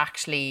to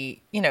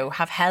actually, you know,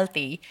 have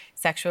healthy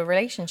sexual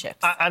relationships.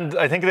 And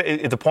I think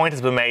that the point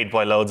has been made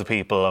by loads of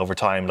people over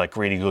time, like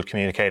really good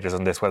communicators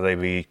on this, whether they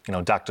be, you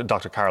know,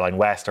 Dr. Caroline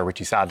West or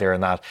Richie Sadlier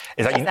and that.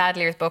 Richie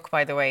Sadlier's book,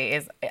 by the way,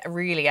 is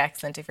really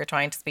excellent if you're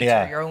trying to speak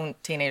to your own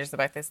teenagers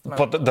about this at the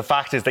moment. But the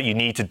fact is that you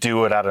need to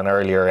do it at an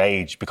earlier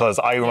age, because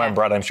I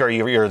remember, and I'm sure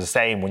you're the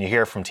same, when you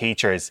hear from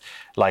teachers,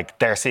 like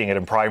they're seeing it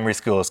in primary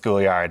school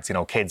schoolyards, you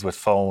know, kids with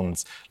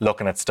phones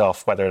looking at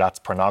stuff, whether that's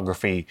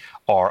pornography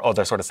or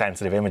other sort of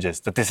sensitive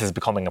images, that this is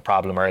becoming a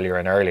problem earlier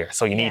and earlier.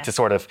 So you need to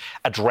sort of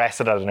address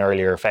it at an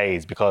earlier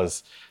phase,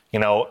 because, you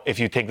know, if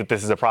you think that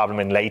this is a problem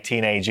in late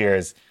teenage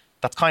years,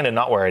 that's kind of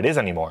not where it is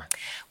anymore.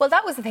 Well,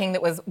 that was the thing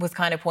that was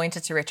kind of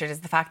pointed to, Richard, is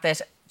the fact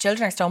that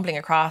children are stumbling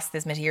across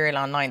this material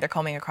online. They're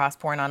coming across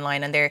porn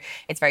online, and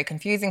it's very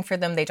confusing for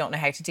them. They don't know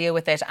how to deal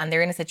with it, and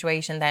they're in a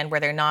situation then where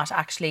they're not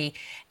actually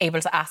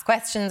able to ask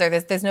questions, or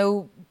there's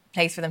no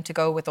place for them to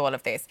go with all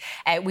of this.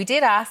 We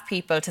did ask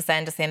people to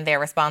send us in their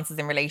responses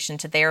in relation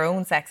to their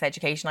own sex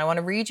education. I want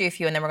to read you a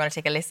few, and then we're going to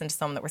take a listen to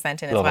some that were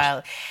sent in as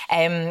well.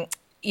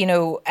 You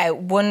know,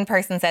 one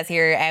person says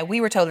here,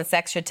 we were told that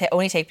sex should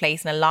only take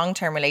place in a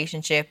long-term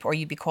relationship or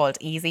you'd be called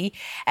easy.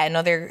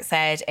 Another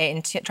said,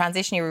 in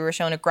transition year, we were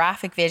shown a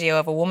graphic video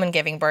of a woman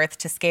giving birth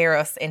to scare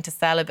us into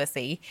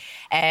celibacy.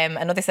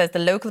 Another says, the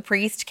local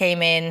priest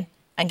came in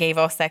and gave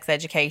us sex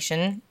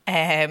education.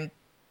 The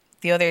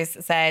others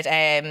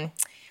said,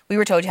 we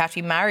were told you have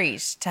to be married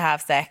to have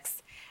sex.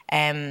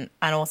 And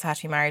also have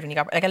to be married when you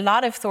got... Like a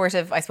lot of sort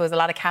of, I suppose, a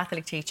lot of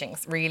Catholic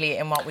teachings, really,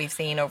 in what we've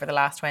seen over the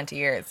last 20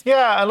 years.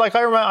 Yeah, and like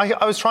I remember,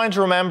 I was trying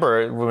to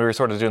remember when we were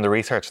sort of doing the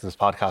research for this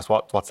podcast,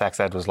 what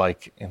sex ed was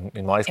like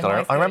in my school.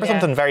 I remember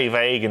something very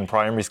vague in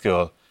primary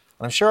school.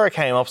 I'm sure it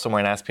came up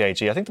somewhere in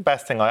SPHE. I think the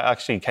best thing, I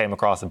actually came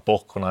across a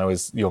book when I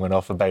was young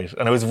enough about it,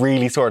 and it was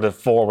really sort of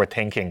forward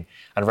thinking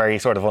and very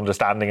sort of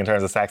understanding in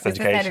terms of sex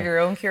education. Out of your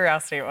own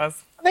curiosity, it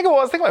was. I think it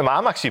was. I think my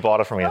mum actually bought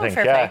it for me. I think,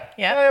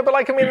 yeah. But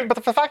like, I mean,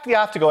 but the fact that you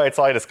have to go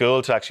outside of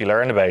school to actually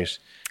learn about,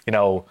 you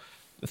know,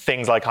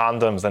 things like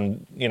condoms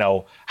and, you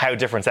know, how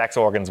different sex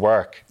organs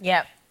work.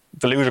 Yeah.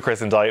 The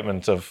ludicrous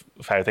indictment of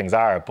how things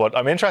are. But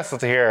I'm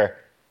interested to hear,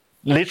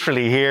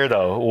 literally hear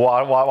though,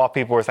 what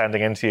people were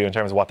sending into you in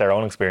terms of what their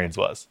own experience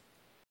was.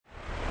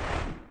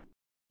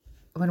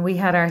 When we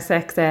had our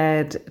sex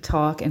ed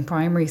talk in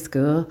primary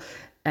school,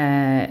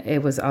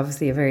 it was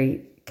obviously a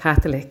very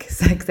Catholic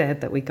sex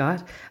ed that we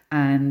got,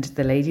 and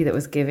the lady that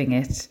was giving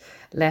it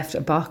left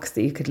a box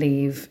that you could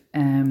leave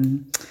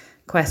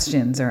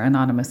questions or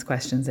anonymous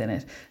questions in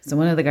it. So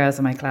one of the girls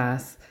in my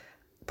class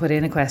put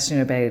in a question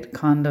about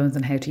condoms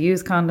and how to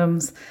use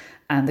condoms,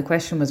 and the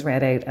question was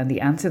read out, and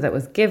the answer that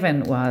was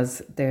given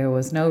was there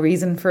was no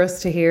reason for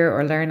us to hear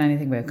or learn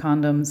anything about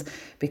condoms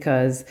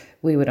because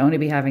we would only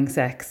be having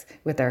sex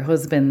with our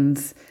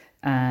husbands,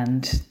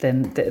 and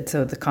then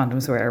so the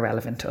condoms were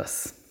irrelevant to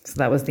us. So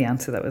that was the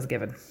answer that was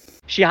given.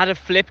 She had a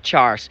flip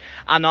chart,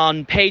 and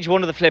on page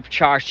 1 of the flip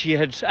chart she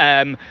had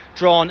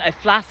drawn a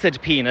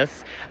flaccid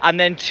penis, and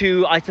then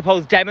to, I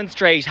suppose,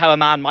 demonstrate how a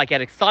man might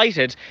get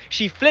excited,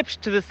 she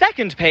flipped to the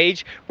second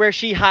page where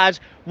she had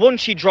one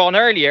she'd drawn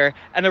earlier,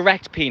 an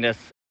erect penis.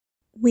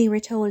 We were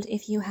told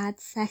if you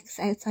had sex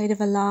outside of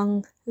a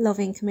long,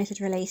 loving,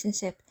 committed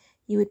relationship,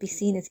 you would be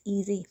seen as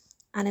easy,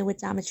 and it would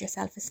damage your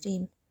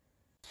self-esteem.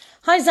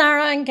 Hi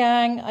Zara and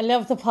gang, I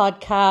love the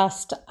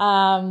podcast.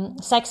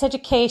 Sex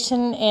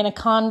education in a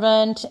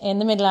convent in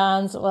the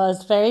Midlands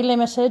was very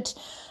limited.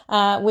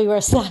 We were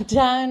sat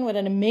down with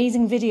an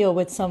amazing video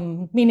with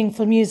some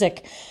meaningful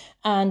music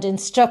and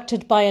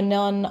instructed by a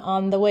nun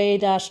on the way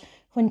that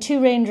when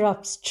 2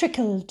 raindrops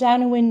trickle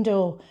down a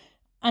window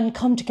and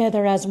come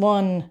together as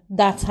one,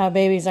 that's how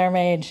babies are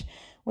made.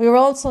 We were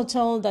also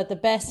told that the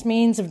best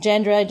means of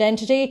gender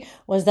identity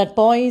was that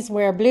boys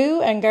wear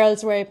blue and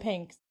girls wear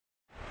pink.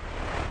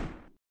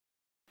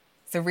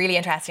 So really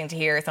interesting to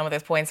hear some of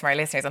those points from our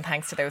listeners, and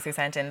thanks to those who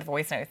sent in the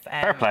voice notes.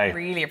 Fair play.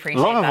 Really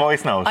appreciate love that. A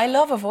voice note. I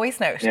love a voice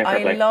note. Yeah,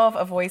 I love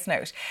a voice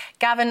note.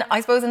 Gavin, I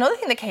suppose another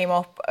thing that came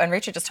up, and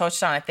Richard just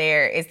touched on it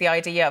there, is the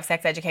idea of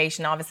sex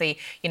education, obviously,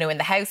 you know, in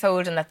the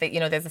household, and that,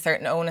 there's a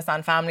certain onus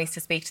on families to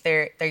speak to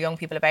their young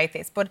people about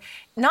this. But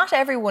not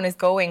everyone is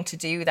going to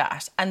do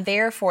that. And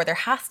therefore, there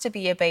has to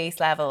be a base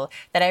level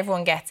that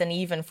everyone gets an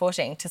even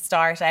footing to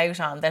start out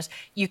on, that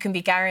you can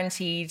be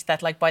guaranteed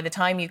that, like, by the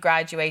time you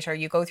graduate or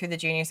you go through the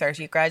junior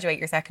cert, you graduate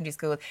your secondary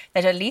school,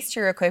 that at least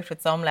you're equipped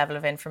with some level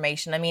of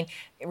information. I mean,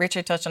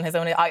 Richard touched on his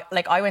own.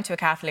 I went to a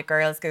Catholic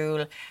girls'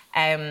 school.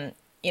 I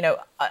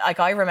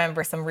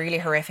remember some really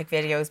horrific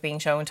videos being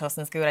shown to us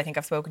in school. I think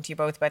I've spoken to you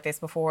both about this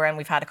before, and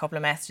we've had a couple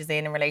of messages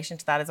in relation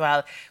to that as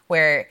well,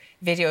 where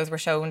videos were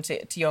shown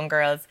to young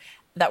girls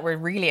that were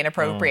really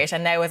inappropriate.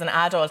 And now as an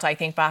adult, I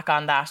think back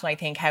on that and I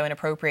think how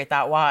inappropriate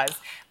that was.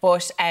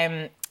 But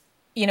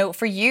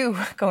for you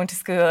going to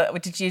school,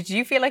 did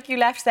you feel like you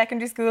left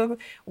secondary school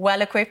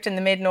well equipped in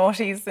the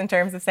mid-noughties in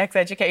terms of sex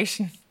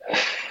education?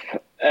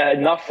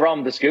 Not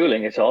from the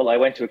schooling at all. I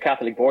went to a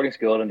Catholic boarding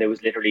school and there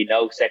was literally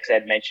no sex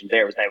ed mentioned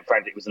there.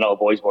 It was an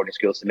all-boys boarding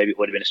school, so maybe it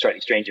would have been a slightly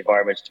strange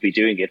environment to be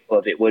doing it.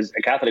 But it was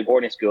a Catholic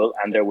boarding school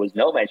and there was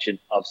no mention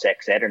of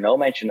sex ed or no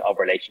mention of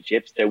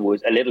relationships. There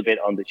was a little bit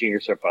on the junior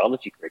cert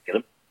biology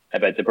curriculum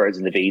about the birds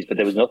and the bees, but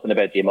there was nothing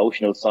about the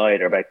emotional side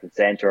or about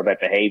consent or about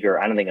behaviour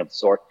or anything of the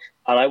sort.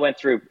 And I went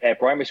through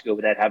primary school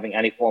without having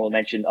any formal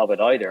mention of it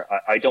either.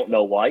 I don't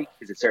know why,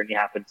 because it certainly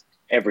happens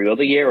every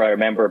other year. I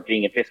remember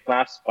being in 5th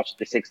class, watching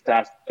the 6th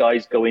class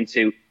guys go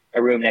into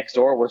a room next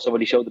door where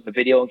somebody showed them a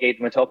video and gave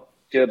them a talk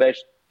to about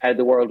how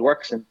the world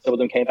works. And some of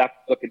them came back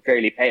looking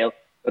fairly pale,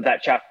 but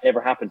that chat never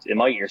happened in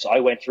my year. So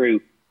I went through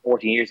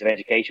 14 years of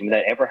education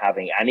without ever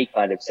having any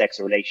kind of sex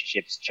or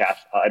relationships chat.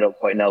 I don't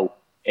quite know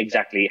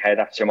exactly how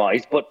that's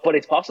surmised, but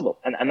it's possible.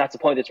 And that's a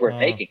point that's worth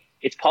making.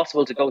 It's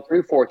possible to go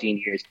through 14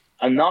 years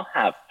and not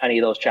have any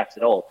of those chats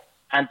at all.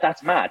 And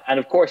that's mad. And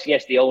of course,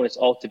 yes, the onus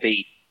ought to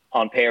be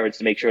on parents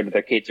to make sure that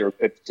their kids are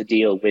equipped to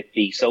deal with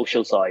the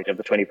social side of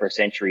the 21st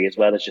century, as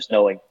well as just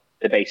knowing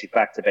the basic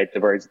facts about the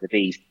birds and the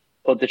bees.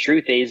 But the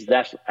truth is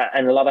that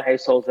in a lot of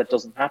households that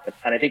doesn't happen.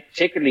 And I think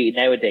particularly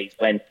nowadays,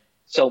 when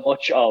so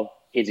much of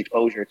kids'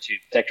 exposure to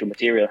sexual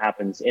material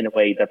happens in a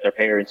way that their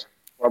parents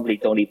probably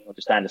don't even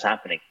understand is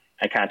happening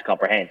and can't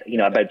comprehend,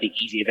 about the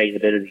easy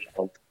availability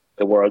of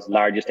the world's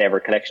largest ever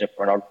collection of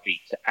pornography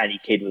to any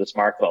kid with a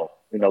smartphone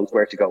who knows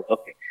where to go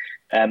looking.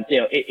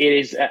 It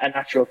is a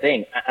natural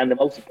thing. And the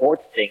most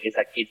important thing is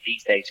that kids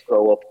these days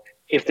grow up,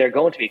 if they're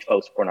going to be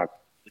exposed to pornography,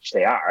 which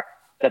they are,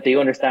 that they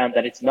understand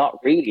that it's not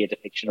really a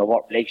depiction of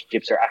what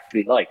relationships are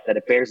actually like, that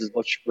it bears as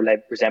much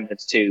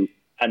resemblance to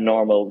a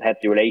normal,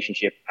 healthy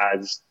relationship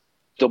as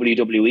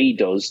WWE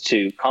does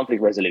to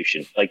conflict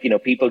resolution.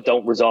 People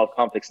don't resolve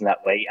conflicts in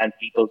that way, and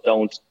people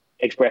don't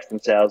express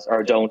themselves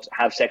or don't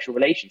have sexual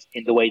relations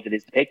in the way that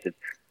is depicted.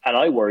 And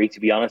I worry, to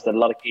be honest, that a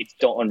lot of kids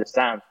don't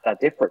understand that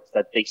difference,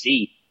 that they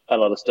see a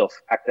lot of stuff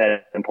acted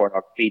out in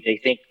pornography. They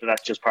think that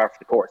that's just par for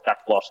the course.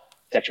 That's what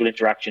sexual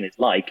interaction is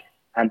like.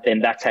 And then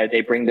that's how they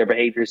bring their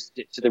behaviours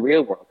to the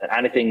real world. And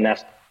anything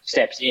that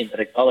steps in that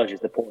acknowledges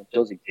that porn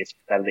does exist,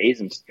 that it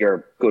isn't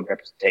your good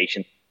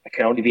representation, it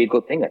can only be a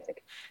good thing, I think.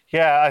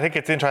 Yeah, I think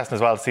it's interesting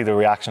as well to see the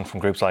reaction from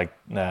groups like,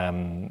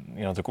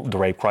 the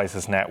Rape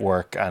Crisis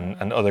Network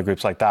and other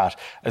groups like that,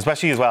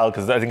 especially as well,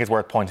 because I think it's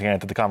worth pointing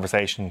out that the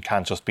conversation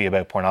can't just be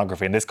about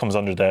pornography. And this comes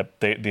under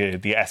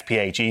the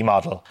SPHE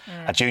model,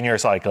 a junior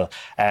cycle.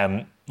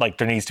 There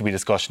needs to be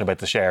discussion about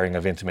the sharing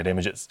of intimate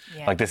images.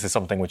 Yeah. This is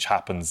something which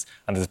happens,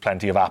 and there's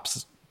plenty of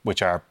apps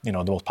which are, the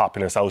most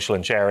popular social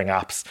and sharing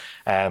apps,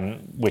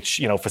 which,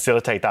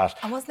 facilitate that.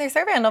 And wasn't there a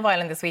survey on Love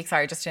Island this week,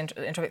 sorry, just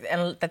to interrupt,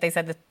 and that they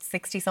said that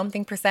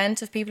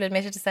 60-something% of people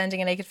admitted to sending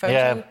a naked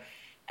photo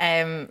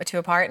to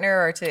a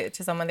partner or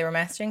to someone they were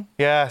messaging?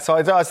 Yeah, so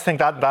I just think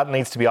that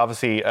needs to be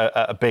obviously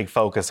a big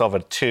focus of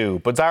it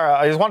too. But Zara,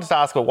 I just wanted to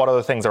ask what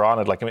other things are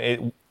on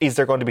it. Is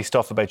there going to be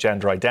stuff about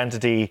gender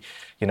identity,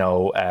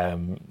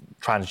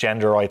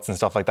 transgender rights and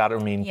stuff like that?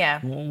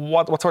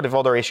 What sort of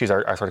other issues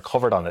are sort of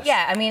covered on this?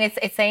 Yeah,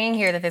 it's saying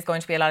here that there's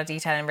going to be a lot of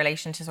detail in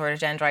relation to sort of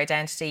gender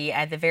identity,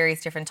 the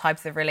various different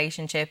types of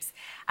relationships,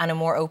 and a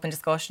more open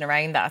discussion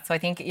around that. So I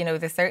think,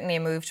 there's certainly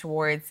a move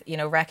towards,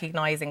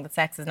 recognising that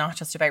sex is not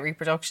just about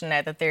reproduction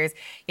now, that there's,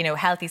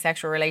 healthy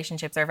sexual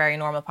relationships are a very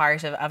normal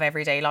part of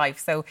everyday life.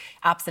 So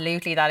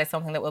absolutely that is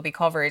something that will be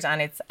covered,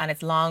 and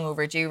it's long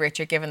overdue,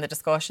 Richard, given the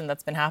discussion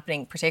that's been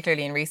happening,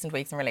 particularly in recent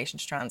weeks in relation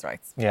to trans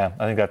rights. Yeah,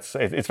 I think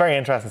it's very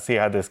interesting to see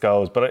how this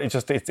goes, but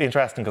it's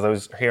interesting because I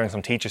was hearing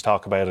some teachers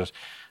talk about it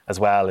as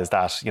well, is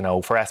that,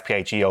 for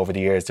SPHE over the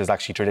years, there's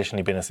actually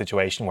traditionally been a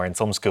situation where in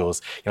some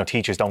schools,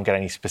 teachers don't get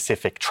any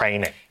specific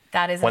training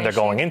when they're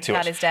going into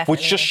it,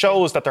 which just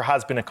shows that there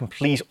has been a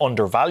complete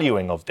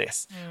undervaluing of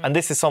this. And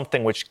this is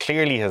something which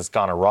clearly has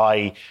gone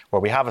awry,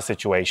 where we have a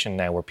situation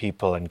now where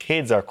people and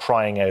kids are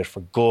crying out for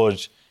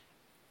good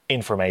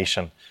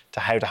information to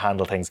how to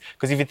handle things.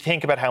 Because if you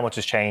think about how much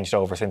has changed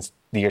over since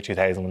the year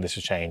 2000 when this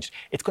was changed,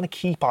 it's going to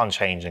keep on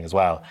changing as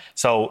well.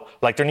 So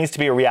like there needs to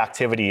be a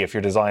reactivity if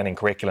you're designing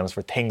curriculums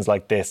for things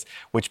like this,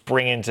 which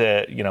bring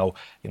into,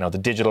 the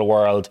digital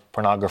world,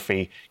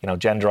 pornography,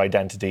 gender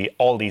identity,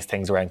 all these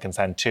things around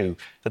consent too,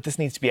 that this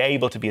needs to be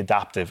able to be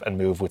adaptive and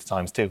move with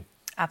times too.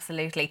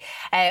 Absolutely.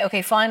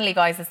 Okay, finally,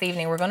 guys, this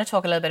evening we're going to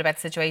talk a little bit about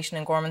the situation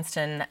in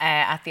Gormanston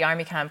at the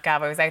army camp.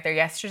 Gav, I was out there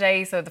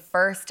yesterday. So the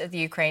first of the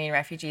Ukrainian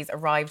refugees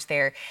arrived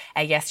there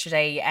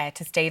yesterday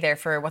to stay there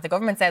for what the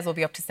government says will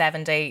be up to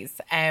 7 days.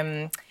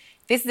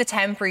 This is a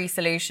temporary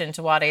solution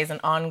to what is an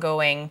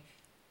ongoing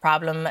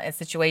problem, a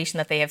situation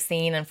that they have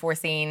seen and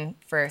foreseen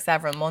for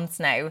several months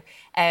now.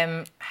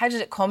 How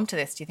did it come to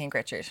this, do you think,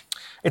 Richard?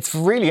 It's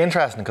really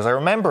interesting because I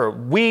remember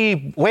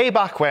way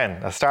back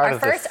when,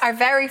 our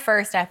very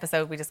first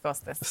episode, we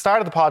discussed this. The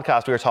start of the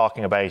podcast, we were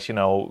talking about,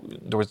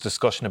 there was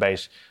discussion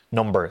about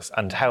numbers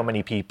and how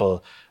many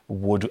people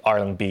would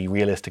Ireland be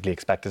realistically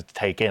expected to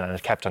take in, and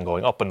it kept on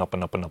going up and up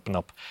and up and up and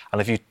up. And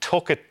if you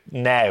took it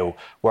now,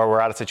 where we're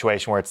at a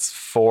situation where it's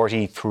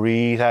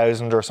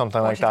 43,000 or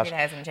something like that,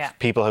 yeah.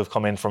 People who've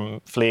come in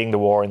from fleeing the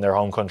war in their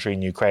home country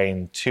in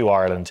Ukraine to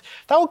Ireland,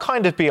 that would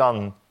kind of be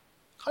on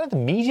kind of the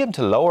medium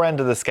to lower end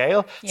of the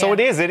scale. Yeah. So it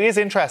is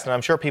interesting.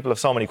 I'm sure people have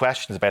so many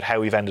questions about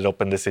how we've ended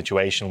up in this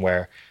situation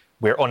where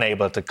we're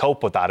unable to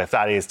cope with that, if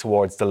that is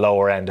towards the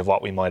lower end of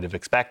what we might have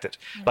expected.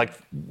 Mm-hmm. Like,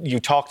 you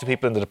talk to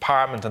people in the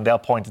department and they'll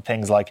point to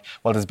things like,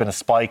 well, there's been a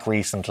spike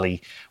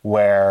recently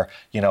where,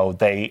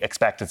 they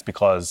expect it's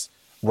because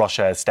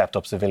Russia has stepped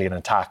up civilian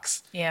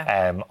attacks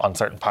on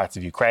certain parts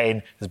of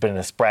Ukraine. There's been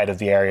a spread of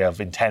the area of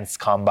intense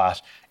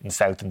combat in the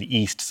south and the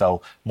east,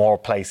 so more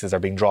places are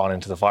being drawn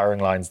into the firing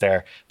lines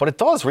there. But it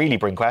does really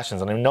bring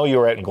questions. And I know you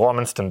were out in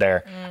Gormanston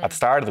there at the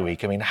start of the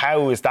week. I mean,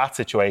 how is that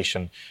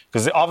situation?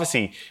 Because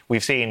obviously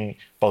we've seen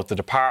both the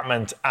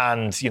department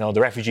and,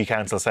 the Refugee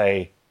Council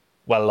say,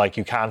 well, like,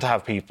 you can't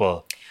have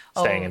people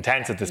staying in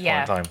tents at this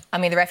point in time. I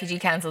mean, the Refugee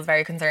Council is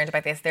very concerned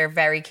about this. They're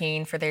very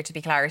keen for there to be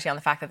clarity on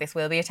the fact that this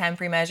will be a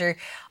temporary measure.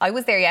 I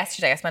was there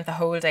yesterday. I spent the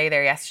whole day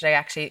there yesterday,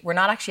 actually. We're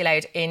not actually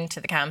allowed into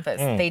the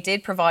campus. They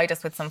did provide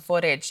us with some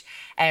footage,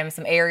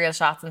 some aerial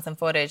shots and some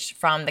footage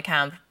from the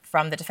camp,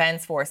 from the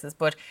Defence Forces,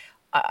 but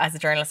as a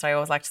journalist, I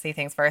always like to see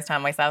things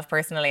firsthand myself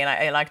personally, and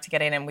I like to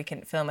get in and we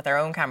can film with our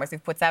own cameras.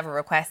 We've put several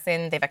requests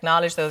in. They've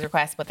acknowledged those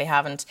requests, but they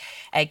haven't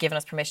given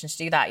us permission to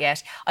do that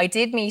yet. I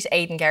did meet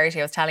Aidan Geraghty.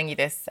 I was telling you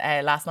this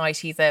last night.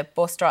 He's a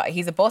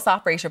bus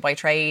operator by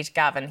trade,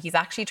 Gavin. He's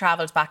actually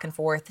travelled back and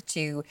forth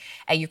to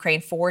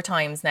Ukraine 4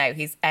 times now.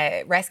 He's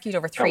rescued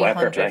over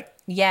 300.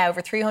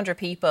 Over 300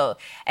 people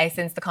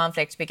since the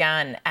conflict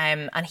began.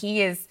 And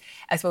he is,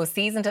 I suppose,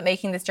 seasoned at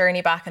making this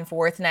journey back and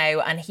forth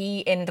now. And he,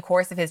 in the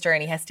course of his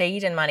journey, has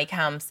stayed in many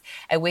camps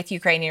with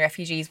Ukrainian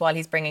refugees while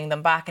he's bringing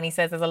them back. And he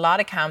says there's a lot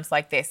of camps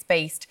like this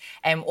based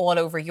all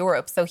over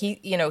Europe. So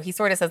he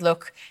sort of says,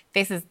 look,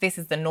 this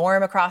is the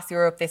norm across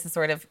Europe. This is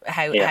sort of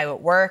how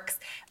it works.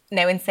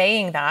 Now, in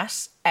saying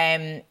that,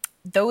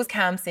 those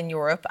camps in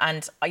Europe,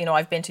 and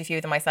I've been to a few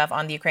of them myself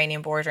on the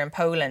Ukrainian border in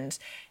Poland,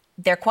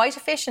 they're quite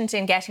efficient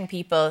in getting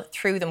people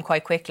through them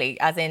quite quickly.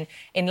 As in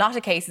a lot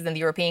of cases in the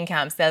European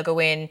camps, they'll go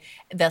in,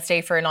 they'll stay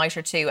for a night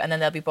or two, and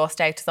then they'll be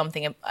bussed out to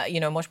something,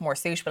 much more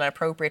suitable and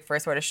appropriate for a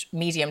sort of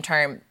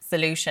medium-term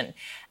solution.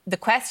 The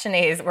question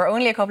is, we're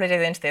only a couple of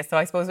days into this, so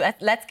I suppose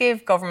let's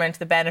give government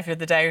the benefit of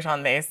the doubt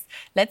on this.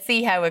 Let's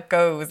see how it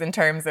goes in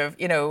terms of,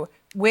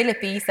 will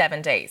it be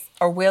 7 days,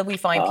 or will we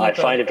find people? I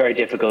find it very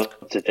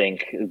difficult to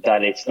think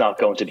that it's not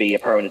going to be a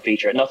permanent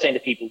feature. I'm not saying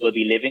that people will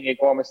be living in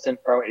Gormanston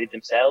permanently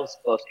themselves,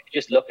 but if you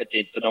just look at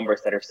the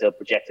numbers that are still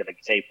projected, like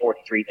say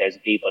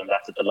 43,000 people, and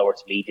that's at the lower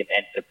to medium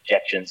end of the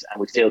projections, and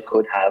we still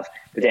could have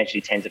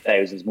potentially tens of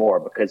thousands more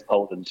because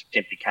Poland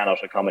simply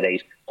cannot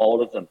accommodate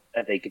all of them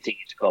as they continue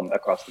to come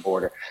across the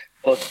border.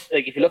 But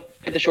if you look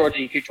at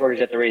the acute shortage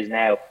that there is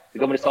now, the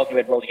government is talking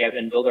about rolling out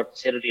another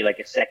facility, like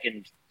a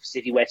second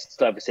City West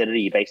style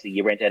facility. Basically,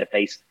 you rent out a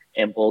place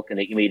in bulk and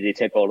you immediately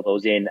take all of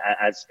those in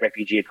as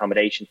refugee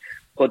accommodation.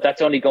 But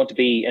that's only going to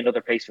be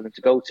another place for them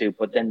to go to.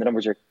 But then the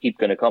numbers keep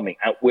going to coming.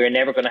 We're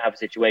never going to have a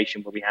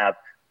situation where we have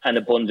an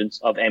abundance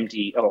of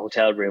empty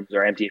hotel rooms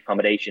or empty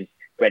accommodation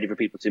ready for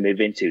people to move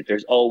into.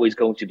 There's always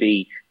going to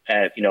be,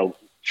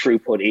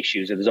 throughput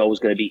issues, or there's always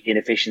going to be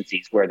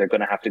inefficiencies where they're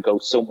going to have to go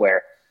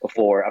somewhere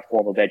before a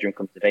formal bedroom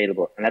comes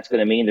available. And that's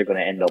going to mean they're going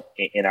to end up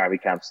in army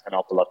camps an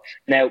awful lot.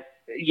 Now,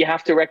 you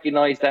have to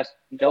recognise that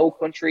no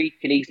country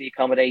can easily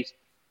accommodate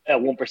a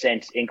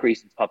 1%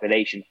 increase in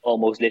population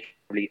almost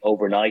literally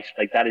overnight.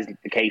 Like, that is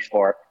the case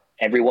for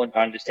everyone.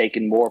 I'm just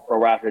taking more pro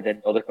rata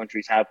than other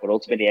countries have, but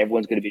ultimately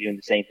everyone's going to be doing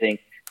the same thing.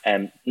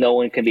 No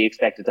one can be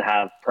expected to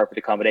have perfect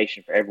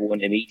accommodation for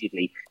everyone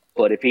immediately.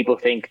 But if people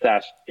think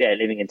that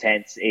living in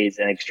tents is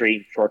an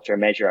extreme short-term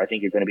measure, I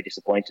think you're going to be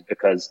disappointed,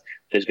 because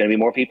there's going to be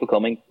more people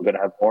coming. We're going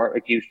to have more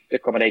acute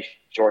accommodation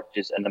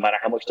shortages. And no matter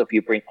how much stuff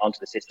you bring onto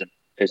the system,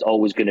 there's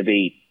always going to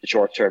be the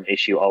short-term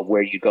issue of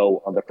where you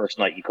go on the first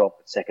night you come,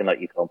 the second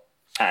night you come.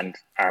 And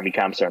army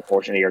camps are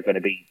unfortunately going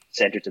to be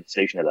centred to the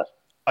solution of that.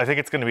 I think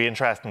it's going to be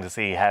interesting to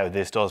see how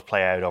this does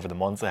play out over the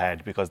months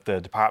ahead, because the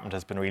department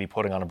has been really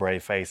putting on a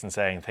brave face and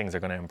saying things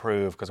are going to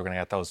improve because we're going to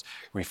get those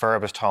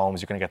refurbished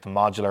homes, you're going to get the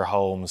modular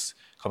homes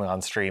coming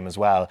on stream as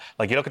well.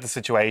 Like, you look at the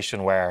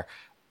situation where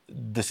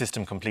the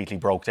system completely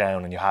broke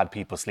down and you had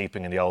people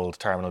sleeping in the old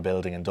terminal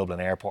building in Dublin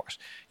Airport.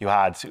 You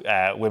had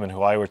women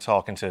who I were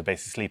talking to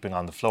basically sleeping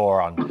on the floor,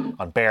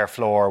 on bare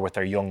floor with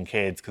their young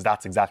kids, because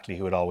that's exactly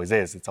who it always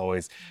is. It's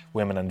always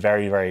women and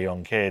very, very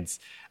young kids.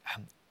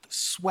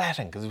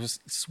 Sweating because it was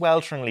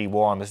swelteringly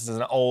warm. This is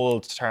an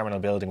old terminal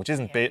building which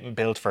isn't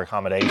built for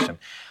accommodation.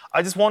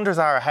 I just wonder,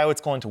 Zara, how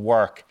it's going to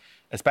work,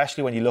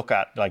 especially when you look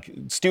at, like,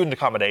 student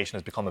accommodation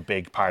has become a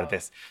big part of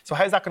this. So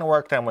how's that going to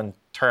work then when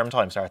term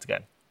time starts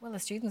again? Well, the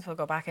students will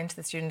go back into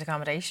the student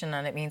accommodation,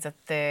 and it means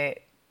that the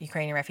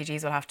Ukrainian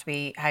refugees will have to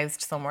be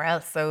housed somewhere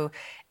else. So,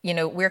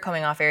 we're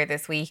coming off air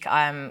this week.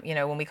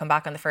 When we come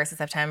back on the 1st of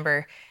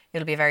September,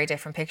 it'll be a very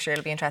different picture.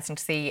 It'll be interesting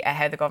to see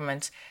how the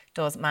government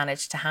does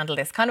manage to handle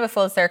this. Kind of a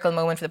full circle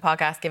moment for the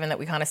podcast, given that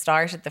we kind of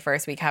started the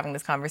first week having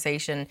this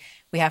conversation.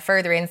 We have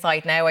further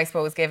insight now, I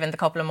suppose, given the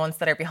couple of months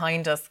that are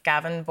behind us,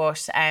 Gavin.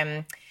 But,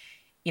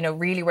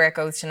 really where it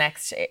goes to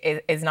next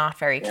is not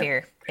very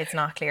clear. It's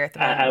not clear at the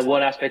moment. And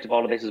one aspect of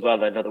all of this as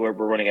well, I know that we're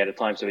running out of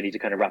time, so we need to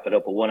kind of wrap it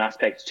up. But one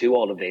aspect to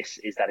all of this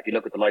is that if you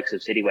look at the likes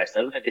of City West,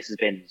 I don't think this has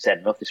been said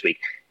enough this week.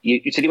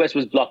 City West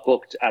was block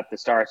booked at the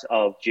start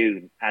of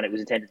June, and it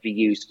was intended to be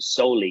used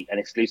solely and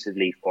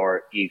exclusively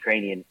for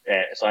Ukrainian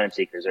asylum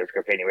seekers or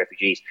Ukrainian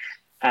refugees.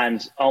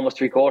 And almost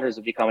 3/4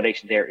 of the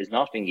accommodation there is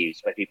not being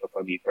used by people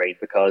from Ukraine,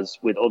 because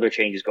with other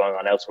changes going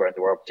on elsewhere in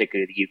the world,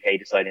 particularly the UK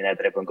deciding now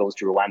that everyone goes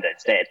to Rwanda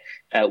instead,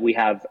 we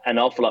have an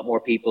awful lot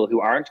more people who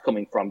aren't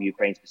coming from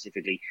Ukraine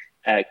specifically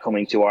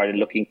coming to Ireland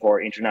looking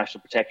for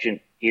international protection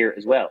here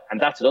as well.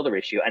 And that's another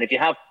issue. And if you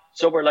have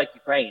somewhere like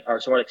Ukraine or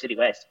somewhere like City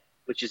West,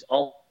 which is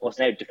almost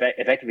now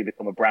effectively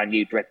become a brand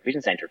new direct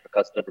provision centre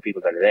because of the number of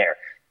people that are there,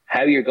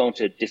 how you're going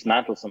to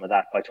dismantle some of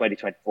that by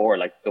 2024,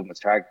 like the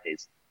government's target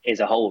is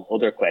a whole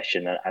other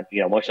question. And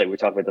much like we're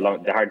talking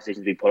about the hard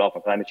decisions being put off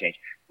on climate change,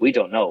 we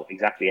don't know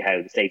exactly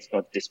how the state's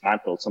going to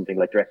dismantle something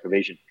like direct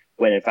provision,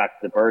 when in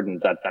fact the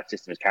burden that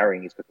system is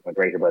carrying is becoming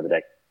greater by the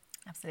day.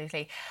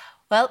 Absolutely.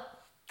 Well,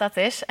 that's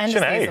it. End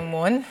of season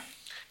 1.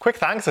 Quick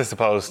thanks, I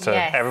suppose, to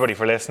everybody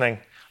for listening.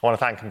 I want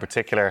to thank in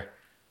particular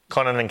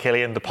Conan and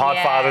Killian, the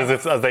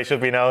podfathers, as they should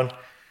be known,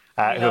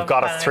 who have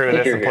got us through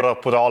this and put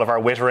up with all of our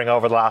wittering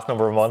over the last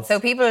number of months. So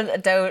people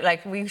don't,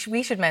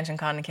 we should mention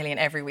Conan and Killian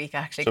every week,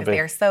 actually, because they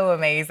are so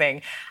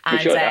amazing. And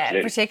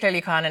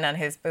particularly Conan and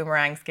his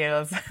boomerang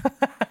skills.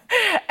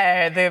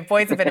 The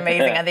boys have been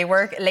amazing, and they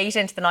work late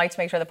into the night to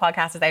make sure the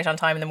podcast is out on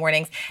time in the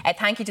mornings.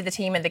 Thank you to the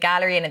team in the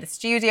gallery and in the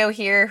studio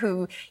here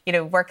who,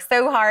 work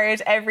so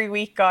hard every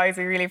week, guys.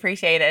 We really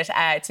appreciate it.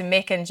 To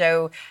Mick and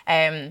Joe,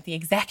 the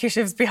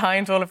executives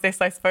behind all of this,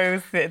 I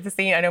suppose. The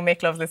scene. I know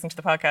Mick loves listening to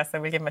the podcast,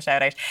 so we'll give him a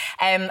shout out.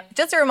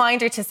 Just a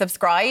reminder to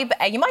subscribe.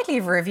 You might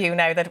leave a review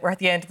now that we're at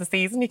the end of the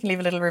season. You can leave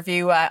a little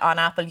review on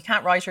Apple. You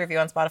can't write a review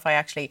on Spotify,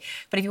 actually.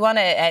 But if you want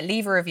to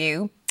leave a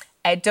review,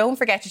 don't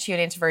forget to tune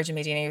into Virgin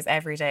Media News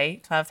every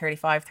day,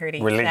 12:35,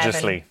 30.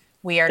 Religiously.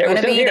 We are going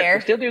to be there.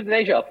 We're still doing the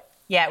day job.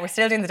 Yeah, we're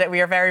still doing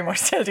we are very much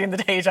still doing the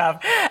day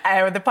job.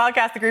 The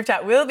podcast, the group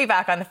chat, will be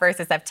back on the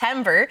 1st of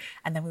September.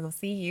 And then we will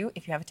see you,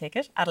 if you have a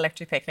ticket, at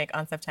Electric Picnic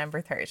on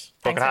September 3rd.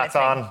 Bucket hats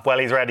on,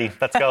 wellies ready.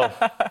 Let's go.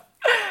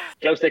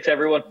 Glow sticks,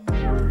 everyone.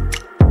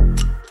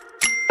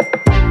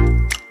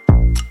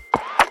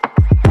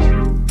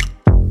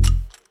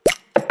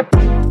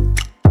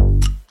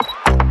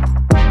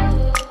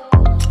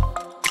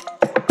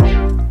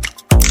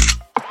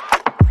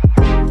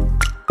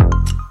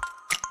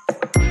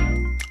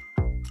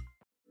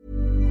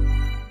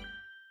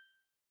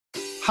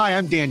 Hi,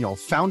 I'm Daniel,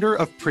 founder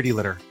of Pretty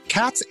Litter.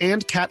 Cats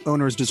and cat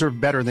owners deserve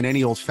better than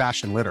any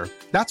old-fashioned litter.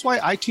 That's why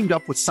I teamed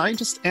up with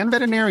scientists and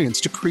veterinarians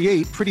to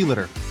create Pretty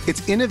Litter.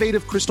 Its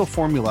innovative crystal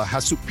formula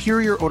has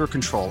superior odor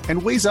control and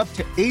weighs up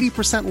to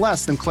 80%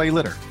 less than clay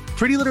litter.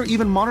 Pretty Litter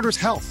even monitors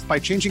health by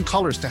changing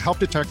colors to help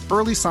detect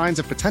early signs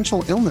of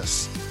potential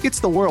illness. It's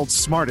the world's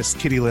smartest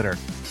kitty litter.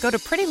 Go to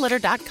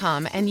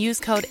prettylitter.com and use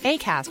code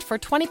ACAST for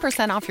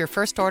 20% off your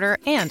first order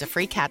and a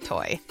free cat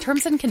toy.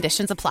 Terms and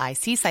conditions apply.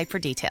 See site for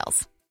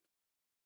details.